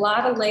 there's a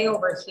lot of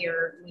layover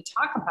here. We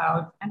talk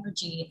about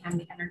energy and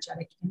the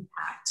energetic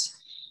impact.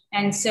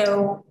 And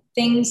so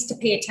things to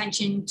pay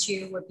attention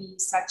to would be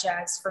such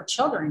as for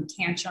children,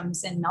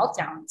 tantrums and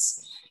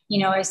meltdowns. You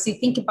know, as you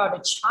think about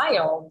a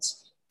child,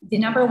 the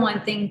number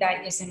one thing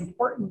that is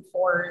important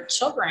for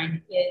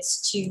children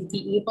is to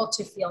be able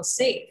to feel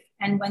safe.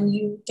 And when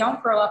you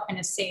don't grow up in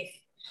a safe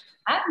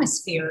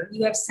atmosphere,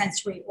 you have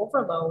sensory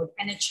overload,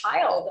 and a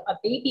child, a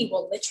baby,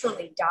 will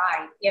literally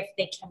die if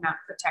they cannot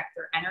protect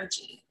their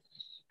energy.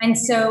 And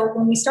so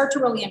when we start to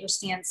really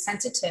understand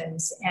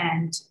sensitives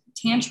and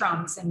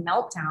tantrums and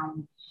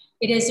meltdown,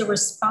 it is a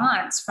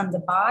response from the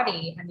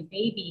body and the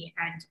baby,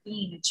 and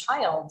being a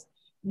child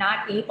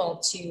not able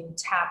to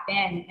tap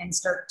in and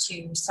start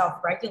to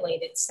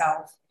self-regulate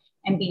itself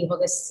and be able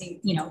to see,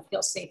 you know,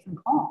 feel safe and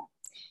calm.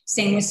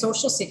 Same with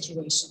social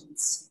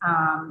situations,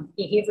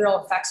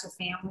 behavioral effects with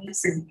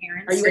families and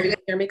parents. Are you able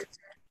to hear me?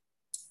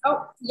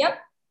 Oh, yep,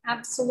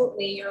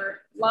 absolutely.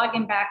 You're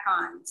logging back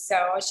on. So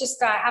I was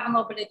just having a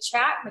little bit of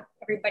chat with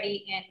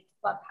everybody in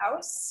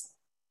Clubhouse.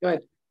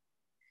 Good.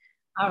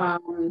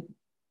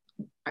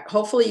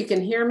 Hopefully you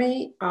can hear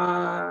me.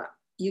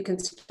 You can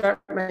start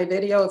my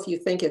video if you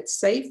think it's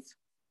safe.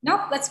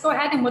 Nope, let's go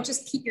ahead and we'll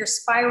just keep your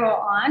spiral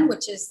on,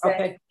 which is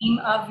the name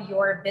of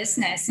your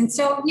business. And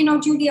so, you know,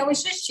 Judy, I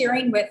was just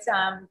sharing with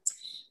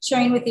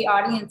the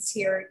audience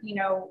here, you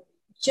know,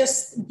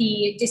 just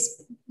the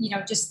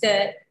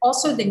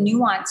also the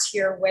nuance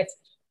here with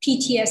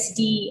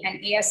PTSD and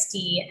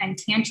ASD and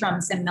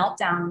tantrums and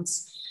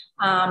meltdowns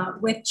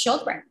with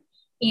children.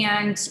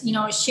 And, you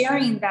know,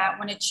 sharing that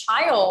when a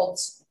child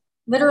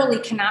literally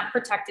cannot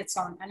protect its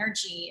own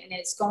energy and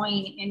is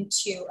going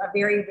into a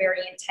very, very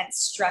intense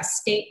stress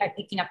state by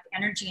picking up the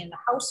energy in the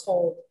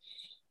household,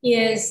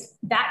 is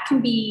that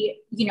can be,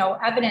 you know,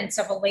 evidence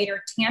of a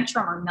later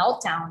tantrum or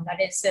meltdown that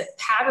is a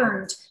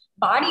patterned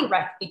body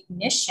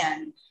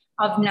recognition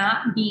of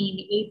not being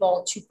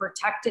able to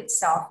protect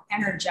itself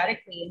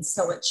energetically, and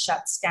so it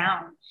shuts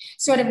down.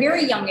 So at a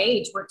very young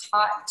age, we're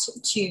taught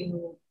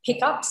to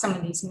pick up some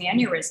of these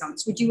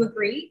mannerisms. Would you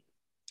agree?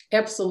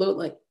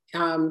 Absolutely.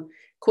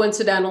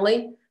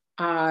 Coincidentally,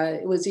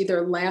 it was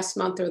either last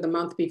month or the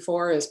month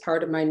before, as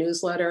part of my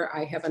newsletter,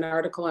 I have an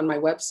article on my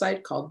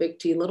website called Big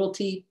T, Little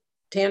T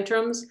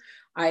Tantrums.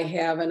 I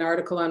have an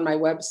article on my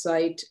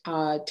website,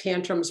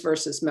 Tantrums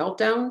versus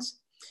Meltdowns,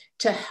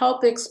 to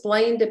help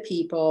explain to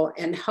people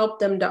and help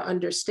them to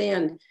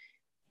understand.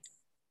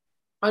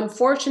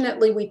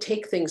 Unfortunately, we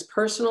take things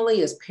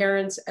personally as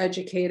parents,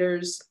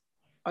 educators,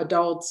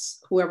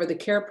 adults, whoever the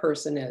care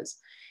person is.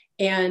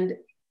 And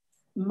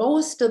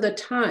most of the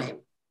time,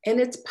 and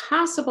it's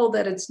possible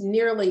that it's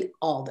nearly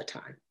all the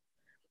time,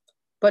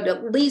 but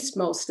at least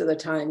most of the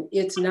time,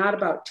 it's not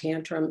about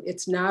tantrum.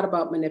 It's not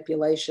about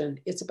manipulation.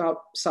 It's about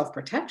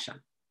self-protection.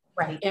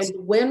 Right. And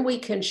when we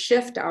can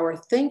shift our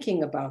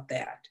thinking about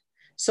that,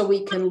 so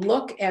we can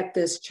look at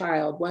this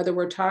child, whether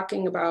we're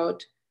talking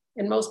about,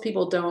 and most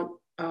people don't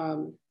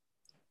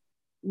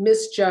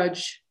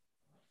misjudge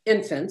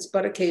infants,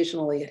 but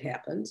occasionally it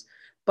happens,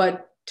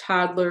 but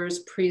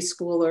toddlers,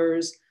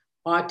 preschoolers,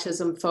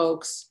 autism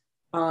folks,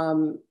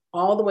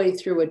 all the way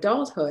through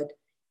adulthood,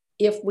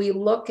 if we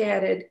look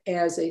at it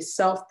as a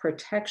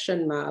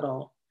self-protection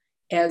model,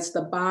 as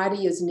the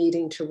body is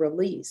needing to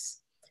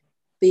release,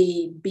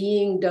 the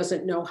being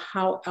doesn't know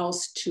how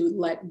else to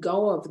let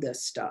go of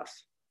this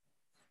stuff.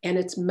 And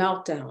it's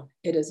meltdown,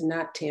 it is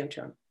not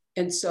tantrum.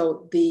 And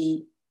so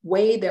the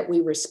way that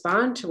we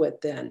respond to it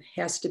then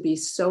has to be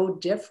so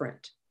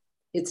different.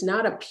 It's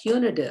not a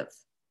punitive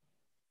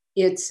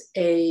It's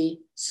a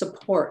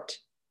support.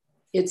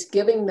 It's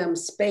giving them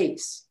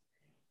space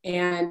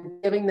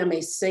and giving them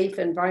a safe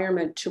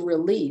environment to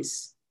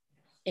release.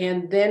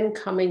 And then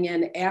coming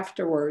in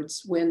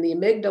afterwards when the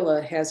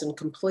amygdala hasn't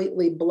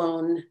completely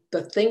blown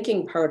the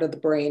thinking part of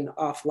the brain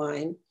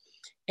offline,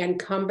 and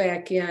come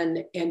back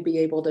in and be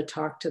able to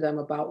talk to them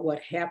about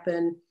what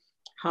happened.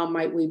 How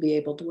might we be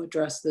able to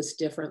address this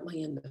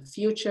differently in the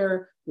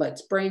future?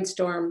 Let's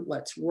brainstorm,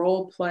 let's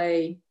role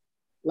play,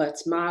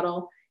 let's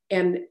model.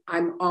 And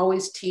I'm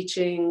always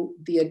teaching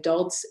the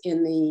adults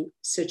in the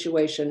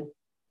situation,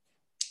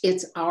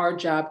 it's our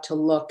job to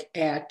look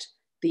at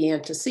the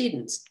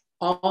antecedents,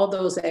 all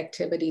those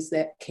activities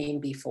that came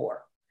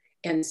before.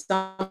 And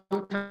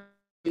sometimes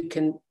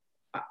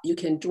you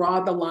can draw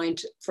the line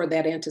for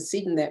that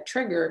antecedent, that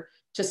trigger,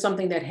 to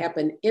something that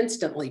happened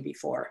instantly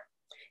before.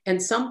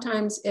 And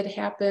sometimes it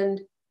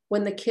happened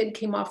when the kid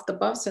came off the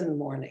bus in the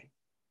morning,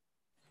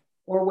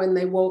 or when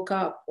they woke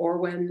up, or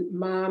when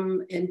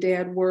mom and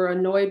dad were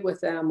annoyed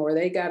with them, or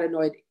they got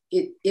annoyed.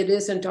 It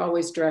isn't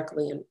always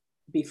directly in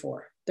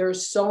before.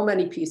 There's so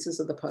many pieces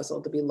of the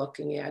puzzle to be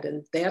looking at.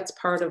 And that's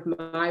part of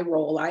my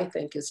role, I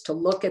think, is to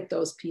look at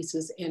those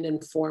pieces and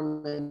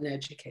inform and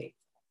educate.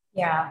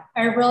 Yeah,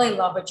 I really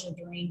love what you're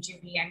doing,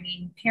 Judy. I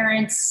mean,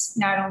 parents,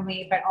 not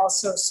only, but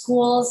also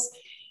schools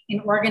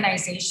and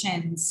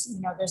organizations,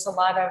 you know, there's a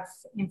lot of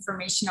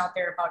information out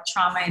there about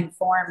trauma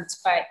informed,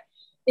 but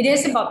it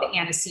is about the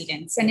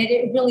antecedents, and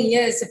it really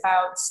is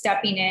about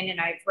stepping in.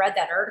 And I've read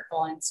that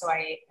article. And so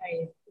I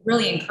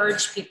really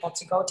encourage people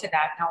to go to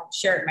that, and I'll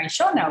share it in my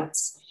show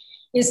notes,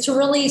 is to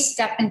really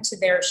step into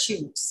their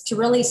shoes, to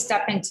really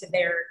step into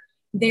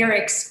their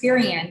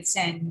experience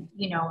and,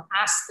 you know,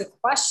 ask the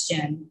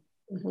question,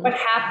 what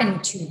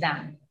happened to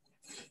them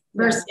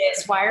versus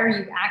why are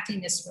you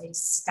acting this way?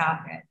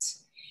 Stop it.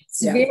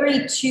 It's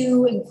very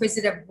two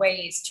inquisitive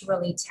ways to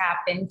really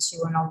tap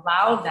into and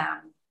allow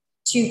them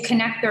to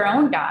connect their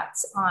own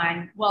dots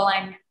on, well,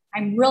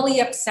 I'm really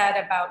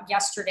upset about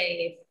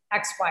yesterday,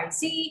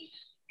 XYZ.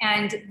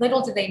 And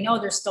little do they know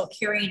they're still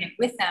carrying it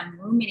with them,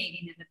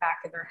 ruminating in the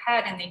back of their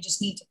head, and they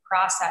just need to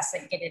process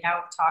it, get it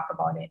out, talk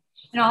about it.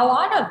 And a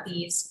lot of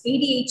these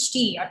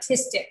ADHD,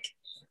 autistic,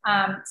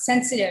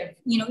 sensitive,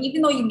 you know,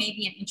 even though you may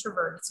be an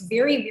introvert, it's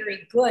very,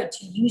 very good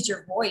to use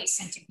your voice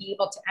and to be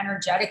able to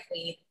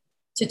energetically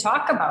to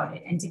talk about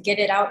it and to get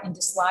it out and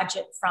dislodge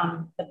it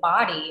from the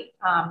body.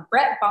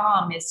 Brett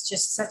Baum is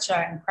just such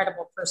an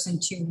incredible person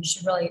too. You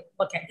should really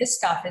look at his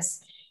stuff.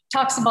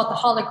 Talks about the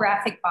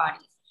holographic body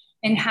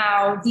and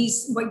how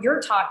what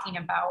you're talking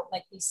about,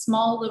 like these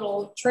small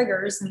little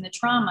triggers and the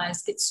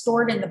traumas get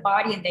stored in the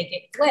body and they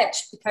get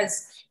glitched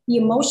because the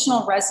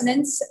emotional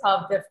resonance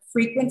of the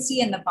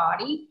frequency in the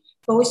body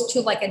goes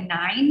to like a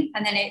 9,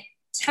 and then it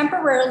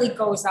temporarily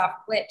goes off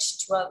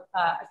glitch to a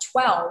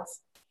 12.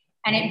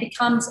 And it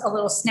becomes a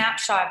little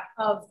snapshot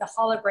of the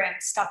hologram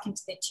stuck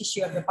into the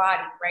tissue of the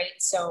body, right?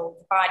 So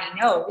the body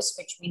knows,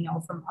 which we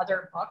know from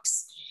other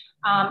books,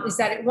 is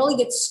that it really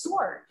gets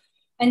stored.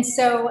 And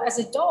so as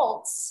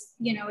adults,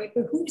 you know, it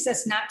behooves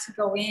us not to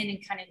go in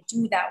and kind of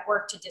do that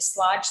work to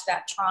dislodge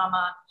that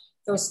trauma,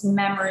 those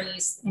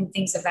memories and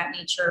things of that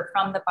nature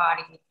from the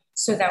body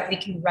so that we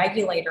can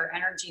regulate our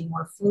energy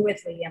more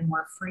fluidly and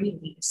more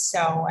freely.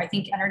 So I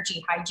think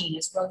energy hygiene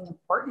is really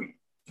important.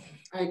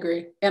 I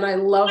agree. And I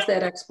love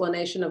that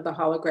explanation of the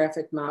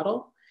holographic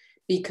model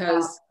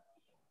because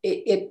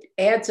it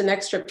adds an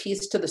extra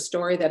piece to the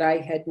story that I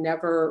had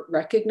never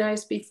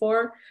recognized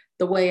before.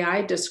 The way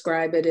I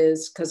describe it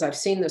is, because I've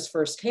seen this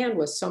firsthand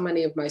with so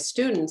many of my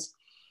students,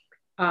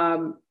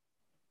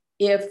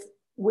 if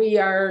we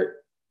are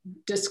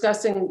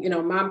discussing, you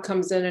know, mom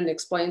comes in and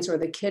explains, or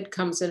the kid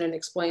comes in and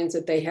explains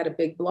that they had a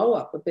big blow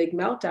up, a big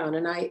meltdown.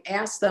 And I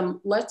ask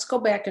them, let's go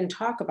back and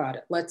talk about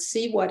it. Let's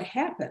see what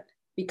happened,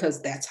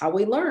 because that's how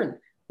we learn.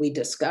 We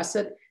discuss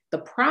it. The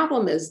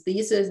problem is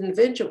these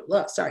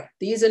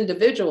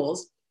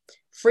individuals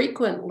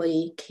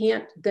frequently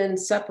can't then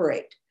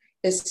separate.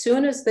 As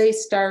soon as they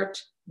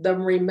start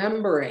them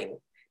remembering,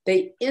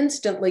 they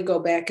instantly go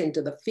back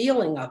into the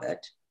feeling of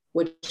it,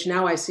 which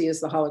now I see as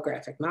the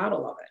holographic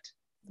model of it.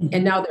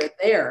 And now they're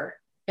there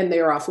and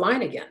they're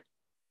offline again.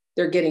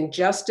 They're getting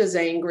just as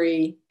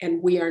angry,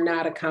 and we are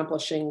not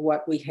accomplishing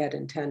what we had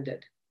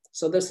intended.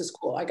 So this is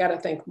cool. I got to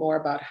think more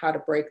about how to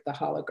break the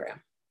hologram.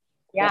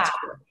 Yeah.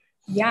 Cool.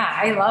 Yeah,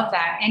 I love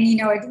that. And, you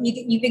know, it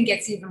even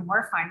gets even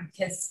more fun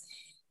because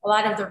a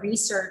lot of the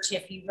research,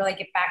 if you really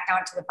get back down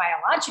to the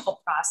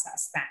biological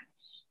process then,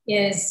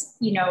 is,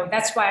 you know,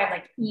 that's why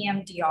like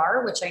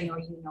EMDR, which I know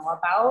you know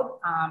about,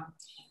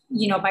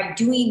 you know, by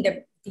doing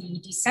the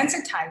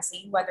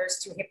desensitizing, whether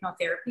it's through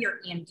hypnotherapy or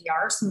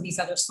EMDR, some of these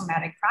other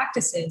somatic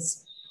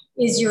practices,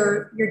 is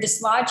you're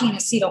dislodging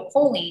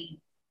acetylcholine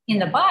in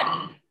the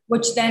body,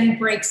 which then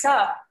breaks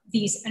up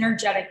these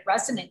energetic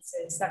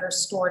resonances that are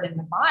stored in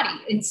the body.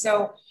 And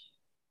so,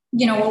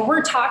 you know, what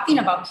we're talking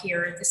about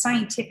here, the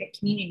scientific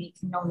community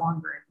can no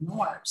longer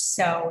ignore.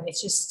 So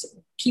it's just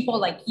people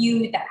like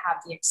you that have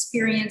the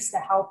experience to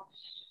help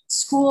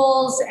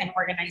schools and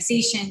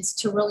organizations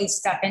to really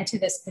step into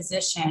this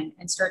position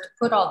and start to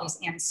put all these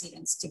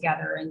antecedents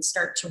together and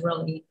start to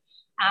really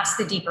ask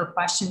the deeper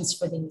questions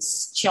for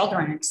these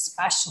children,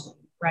 especially,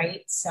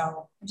 right?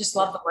 So I just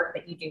love the work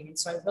that you do. And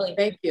so I really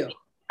thank you.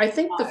 I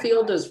think the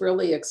field is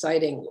really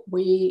exciting.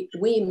 We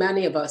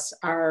many of us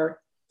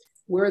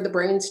we're the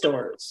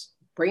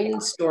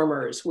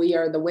brainstormers. We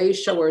are the way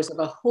showers of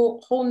a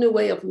whole new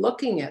way of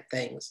looking at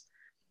things.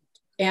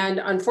 And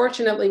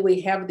unfortunately,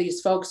 we have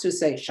these folks who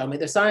say, show me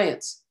the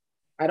science.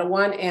 I don't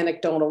want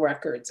anecdotal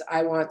records.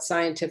 I want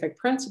scientific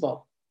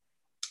principle.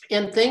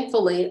 And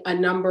thankfully, a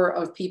number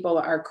of people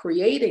are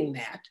creating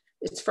that.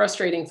 It's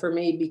frustrating for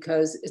me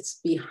because it's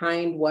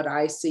behind what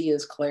I see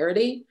as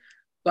clarity,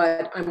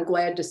 but I'm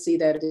glad to see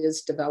that it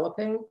is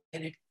developing,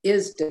 and it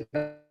is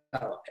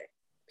developing.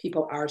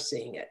 People are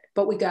seeing it,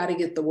 but we got to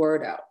get the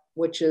word out,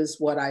 which is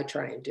what I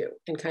try and do,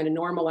 and kind of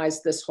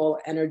normalize this whole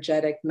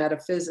energetic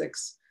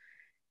metaphysics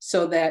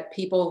so that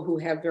people who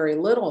have very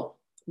little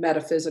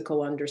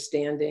metaphysical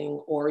understanding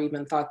or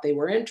even thought they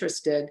were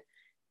interested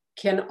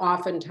can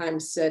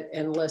oftentimes sit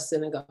and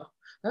listen and go,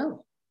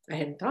 oh, I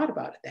hadn't thought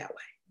about it that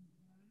way.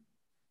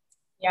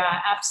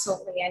 Yeah,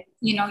 absolutely. And,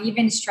 you know,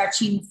 even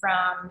stretching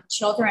from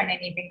children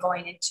and even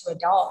going into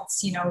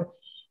adults, you know,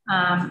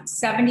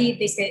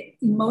 they say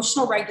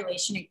emotional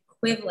regulation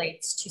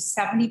equates to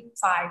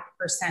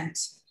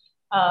 75%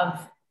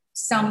 of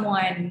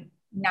someone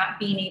not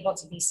being able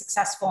to be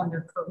successful in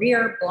their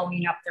career,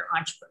 blowing up their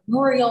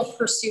entrepreneurial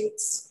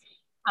pursuits.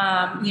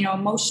 You know,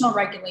 emotional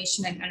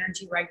regulation and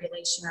energy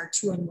regulation are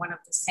two and one of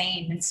the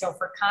same. And so if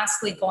we're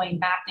constantly going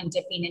back and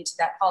dipping into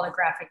that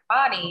holographic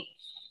body,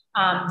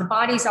 the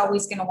body's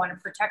always going to want to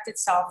protect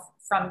itself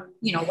from,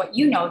 you know, what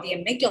you know, the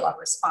amygdala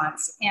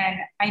response.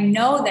 And I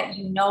know that,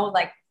 you know,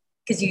 like,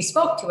 because you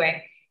spoke to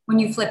it, when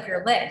you flip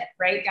your lid,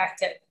 right?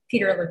 Dr.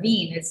 Peter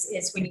Levine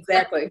is when you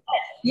exactly. Flip your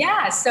lid.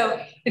 Yeah.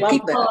 So if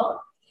people,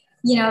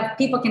 you know, if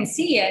people can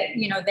see it,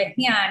 you know, the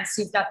hands,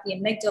 you've got the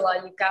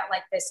amygdala, you've got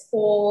like this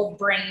old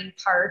brain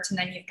part, and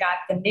then you've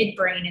got the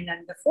midbrain and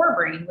then the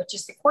forebrain, which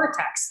is the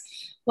cortex.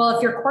 Well,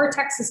 if your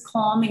cortex is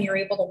calm and you're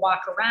able to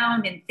walk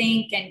around and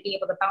think and be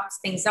able to bounce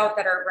things out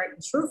that are right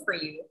and true for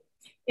you,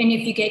 and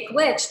if you get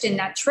glitched in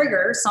that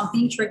trigger,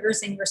 something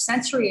triggers in your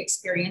sensory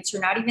experience,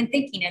 you're not even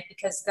thinking it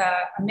because the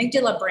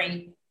amygdala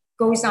brain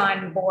goes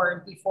on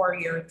board before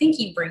your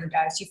thinking brain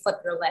does, you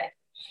flip your lid.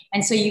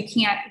 And so you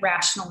can't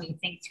rationally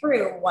think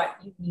through what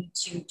you need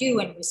to do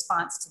in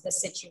response to the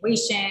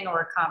situation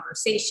or a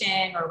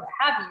conversation or what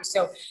have you.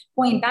 So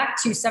going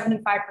back to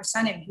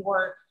 75% of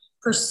your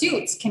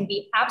pursuits can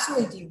be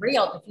absolutely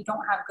derailed if you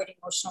don't have good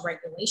emotional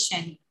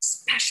regulation,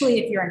 especially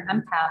if you're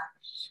an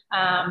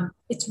empath.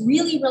 It's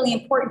really, really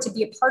important to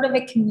be a part of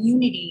a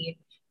community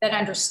that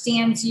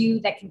understands you,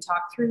 that can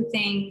talk through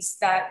things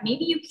that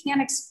maybe you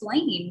can't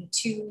explain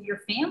to your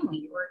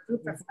family or a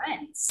group of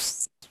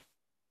friends.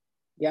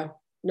 Yeah,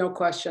 no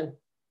question.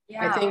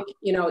 Yeah. I think,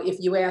 you know, if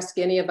you ask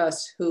any of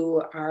us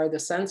who are the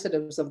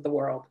sensitives of the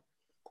world,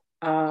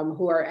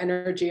 who are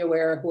energy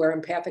aware, who are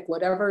empathic,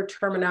 whatever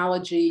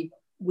terminology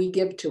we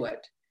give to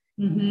it,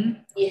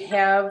 we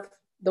have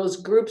those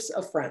groups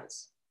of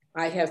friends.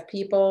 I have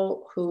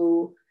people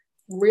who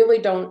really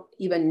don't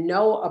even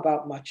know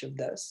about much of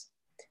this.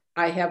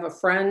 I have a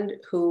friend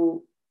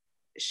who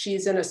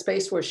she's in a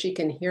space where she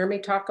can hear me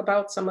talk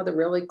about some of the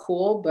really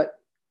cool, but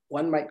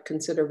one might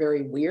consider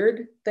very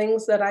weird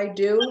things that I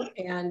do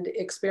and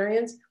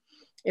experience.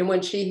 And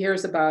when she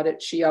hears about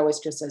it, she always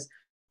just says,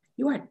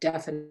 you are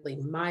definitely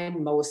my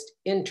most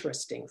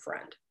interesting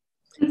friend.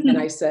 And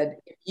I said,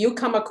 if you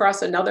come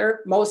across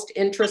another most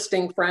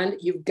interesting friend,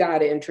 you've got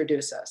to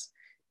introduce us,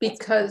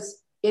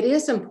 because it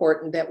is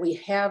important that we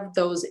have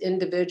those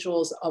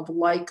individuals of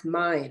like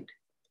mind,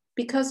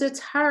 because it's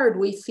hard.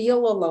 We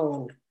feel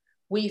alone.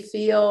 We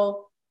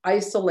feel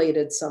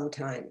isolated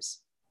sometimes.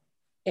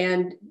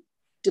 And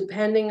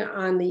depending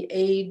on the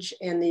age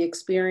and the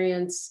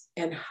experience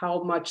and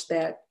how much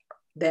that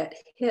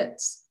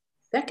hits,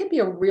 that can be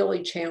a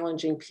really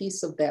challenging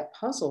piece of that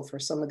puzzle for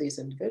some of these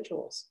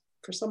individuals,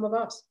 for some of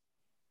us.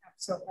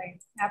 Absolutely.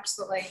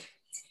 Absolutely.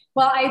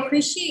 Well, I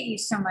appreciate you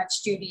so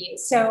much, Judy.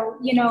 So,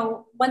 you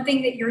know, one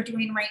thing that you're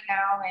doing right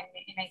now, and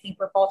I think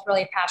we're both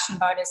really passionate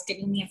about, is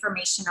getting the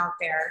information out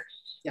there.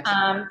 Yes.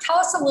 Tell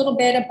us a little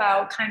bit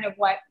about kind of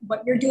what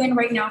you're doing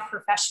right now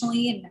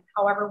professionally, and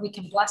however we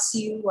can bless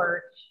you,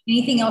 or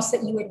anything else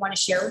that you would want to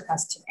share with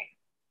us today.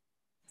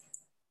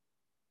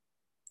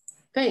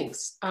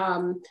 Thanks.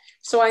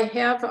 So I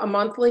have a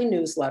monthly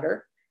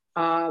newsletter.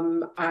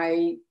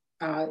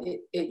 It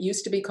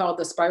used to be called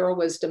the Spiral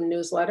Wisdom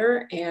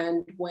Newsletter.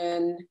 And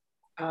when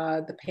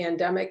the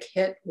pandemic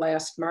hit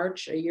last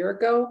March, a year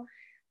ago,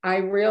 I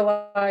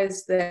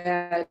realized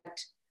that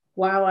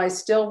while I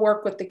still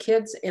work with the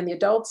kids and the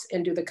adults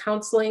and do the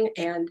counseling,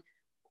 and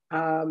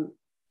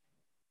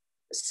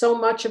so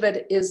much of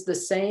it is the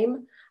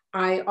same,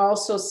 I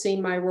also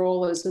see my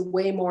role as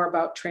way more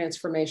about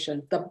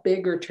transformation, the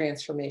bigger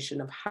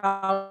transformation of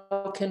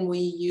how can we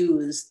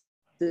use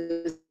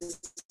this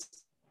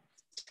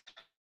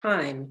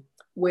time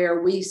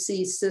where we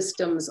see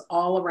systems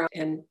all around,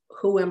 and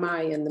who am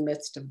I in the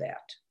midst of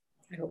that?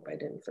 I hope I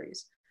didn't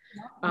freeze.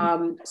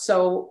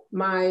 So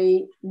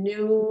my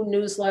new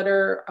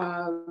newsletter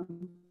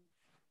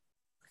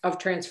of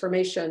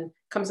transformation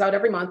comes out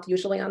every month,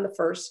 usually on the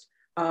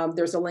 1st.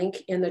 There's a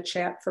link in the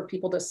chat for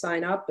people to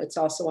sign up. It's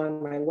also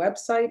on my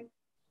website.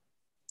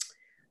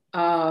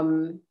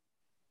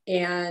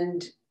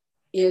 And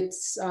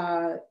it's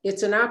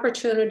an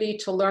opportunity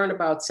to learn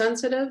about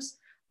sensitives.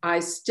 I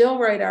still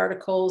write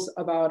articles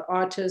about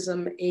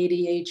autism,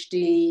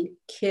 ADHD,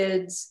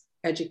 kids,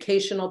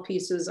 educational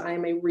pieces. I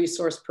am a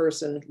resource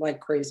person like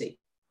crazy.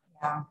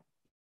 Yeah,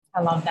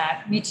 I love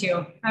that. Me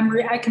too.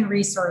 I can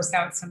resource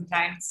out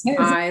sometimes.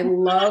 I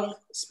love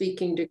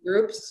speaking to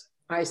groups.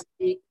 I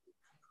speak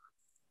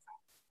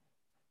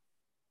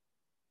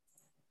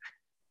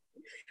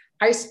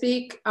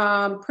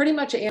pretty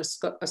much at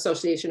the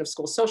Association of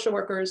School Social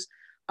Workers.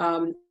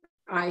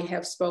 I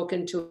have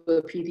spoken to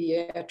a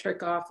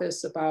pediatric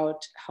office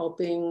about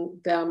helping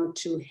them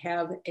to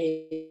have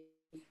a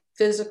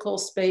physical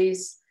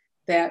space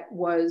that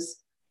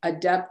was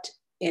adept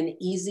and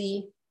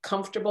easy,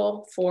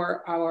 comfortable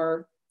for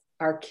our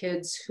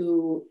kids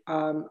who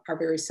are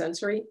very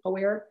sensory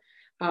aware.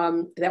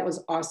 That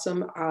was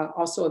awesome.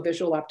 Also a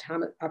visual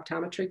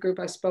optometry group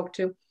I spoke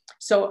to.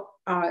 So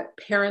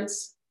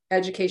parents,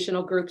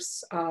 educational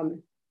groups,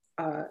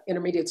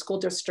 intermediate school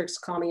districts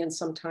call me, and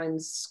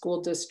sometimes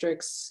school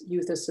districts,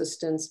 youth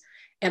assistants.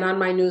 And on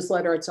my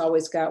newsletter, it's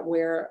always got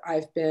where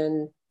I've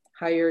been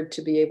hired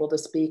to be able to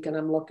speak, and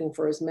I'm looking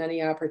for as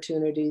many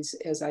opportunities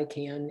as I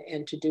can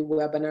and to do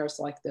webinars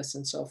like this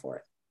and so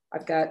forth.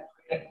 I've got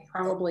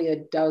probably a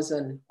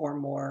dozen or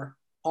more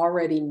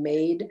already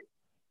made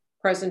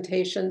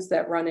presentations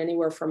that run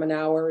anywhere from an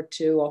hour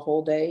to a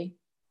whole day,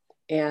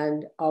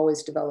 and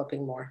always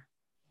developing more.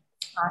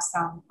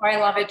 Awesome. Well, I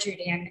love it,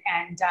 Judy. And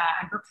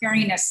I'm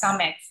preparing a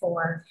summit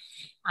for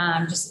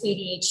just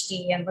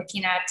ADHD and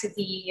looking at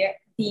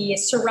the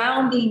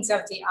surroundings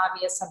of the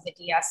obvious of the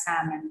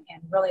DSM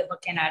and really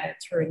looking at it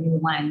through a new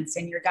lens.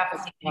 And you're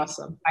definitely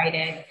awesome.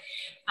 Invited.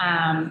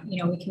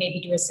 We can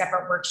maybe do a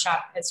separate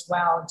workshop as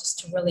well, just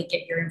to really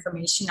get your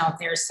information out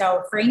there.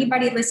 So for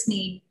anybody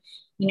listening,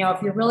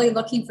 if you're really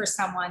looking for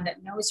someone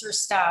that knows her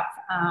stuff,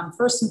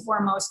 first and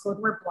foremost, go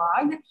to her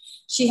blog.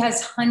 She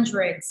has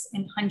hundreds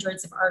and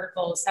hundreds of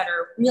articles that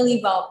are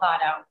really well thought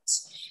out.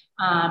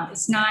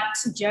 It's not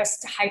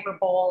just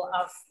hyperbole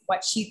of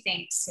what she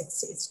thinks.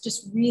 It's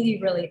just really,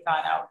 really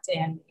thought out.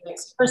 And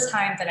it's the first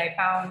time that I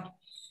found,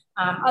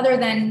 other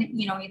than,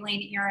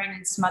 Elaine Aaron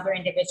and some other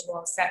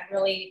individuals, that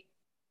really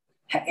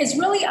is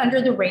really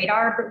under the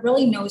radar, but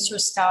really knows her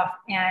stuff.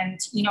 And,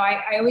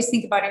 I always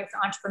think about it with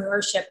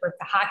entrepreneurship or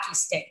the hockey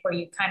stick, where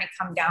you kind of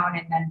come down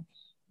and then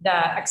the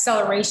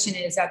acceleration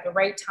is at the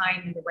right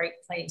time in the right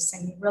place.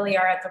 And you really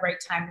are at the right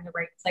time in the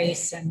right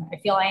place. And I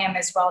feel I am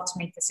as well to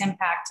make this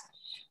impact.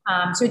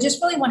 So I just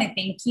really want to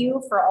thank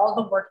you for all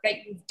the work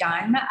that you've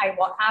done. I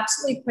will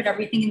absolutely put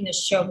everything in the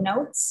show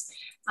notes,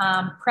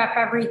 prep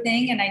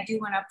everything. And I do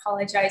want to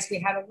apologize. We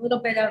had a little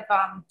bit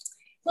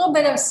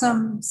of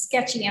some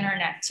sketchy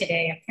internet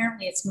today.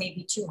 Apparently it's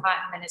maybe too hot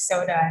in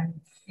Minnesota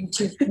and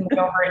too humid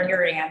over in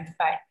your end,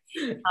 but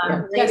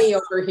rainy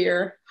over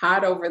here,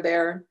 hot over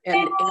there.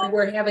 And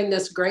we're having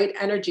this great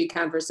energy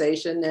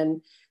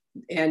conversation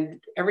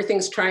and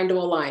everything's trying to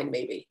align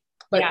maybe.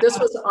 But this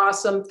was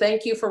awesome.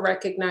 Thank you for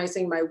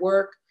recognizing my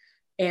work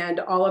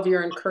and all of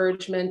your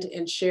encouragement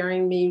and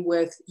sharing me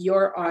with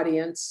your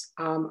audience.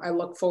 I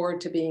look forward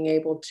to being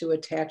able to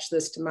attach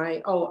this to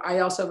I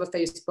also have a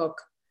Facebook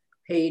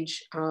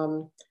page.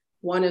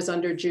 One is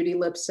under Judy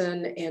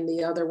Lipson and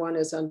the other one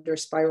is under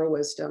Spiral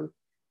Wisdom.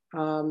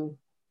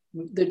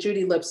 The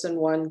Judy Lipson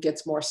one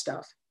gets more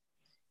stuff.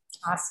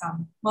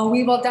 Awesome. Well,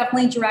 we will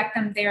definitely direct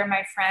them there,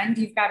 my friend.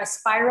 You've got a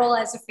spiral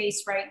as a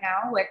face right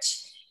now,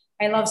 which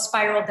I love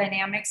spiral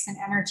dynamics and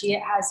energy.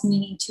 It has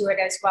meaning to it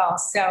as well.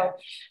 So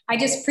I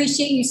just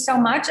appreciate you so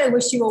much. I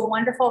wish you a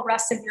wonderful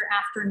rest of your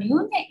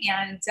afternoon.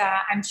 And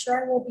I'm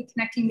sure we'll be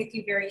connecting with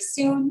you very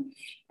soon.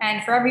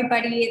 And for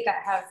everybody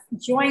that have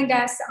joined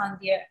us on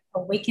the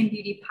Awaken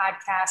Beauty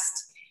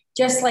podcast,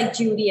 just like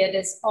Judy, it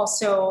is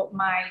also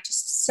my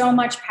just so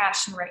much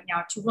passion right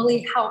now to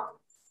really help,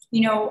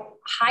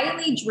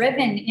 highly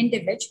driven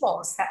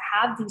individuals that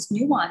have these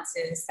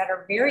nuances that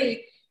are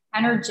very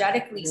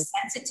energetically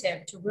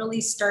sensitive to really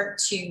start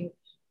to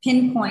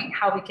pinpoint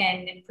how we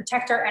can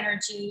protect our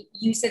energy,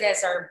 use it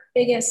as our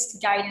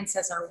biggest guidance,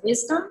 as our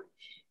wisdom,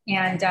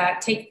 and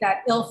take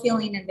that ill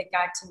feeling in the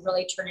gut and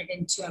really turn it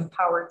into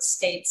empowered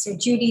state. So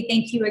Judy,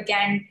 thank you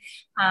again.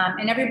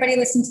 And everybody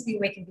listen to the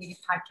Awaken Beauty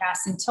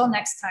podcast. Until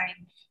next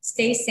time,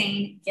 stay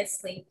sane, get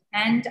sleep,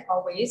 and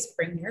always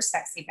bring your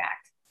sexy back.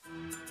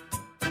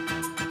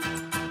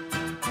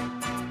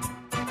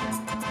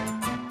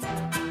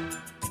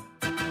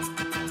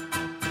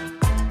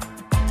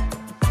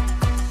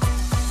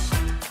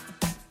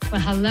 Well,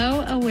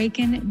 hello,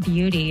 Awaken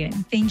Beauty.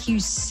 Thank you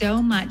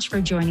so much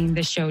for joining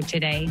the show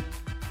today.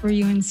 Were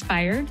you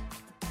inspired?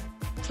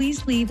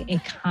 please leave a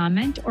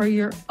comment or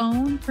your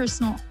own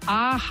personal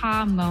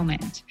aha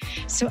moment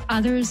so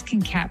others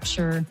can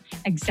capture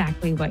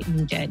exactly what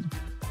you did.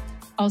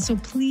 Also,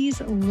 please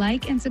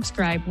like and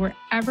subscribe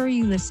wherever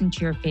you listen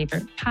to your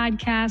favorite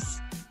podcasts.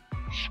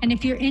 And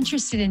if you're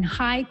interested in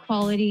high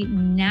quality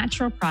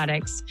natural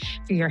products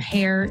for your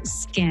hair,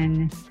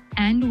 skin,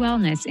 and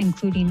wellness,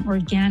 including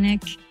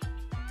organic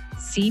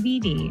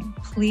CBD,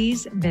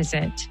 please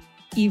visit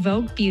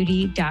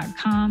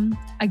evoquebeauty.com.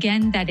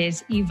 Again, that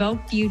is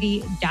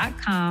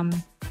evoquebeauty.com,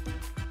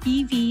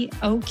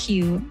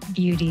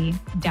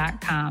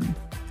 evoquebeauty.com.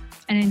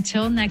 And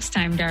until next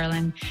time,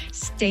 darling,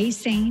 stay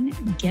sane,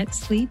 get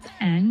sleep,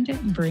 and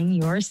bring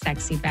your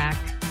sexy back.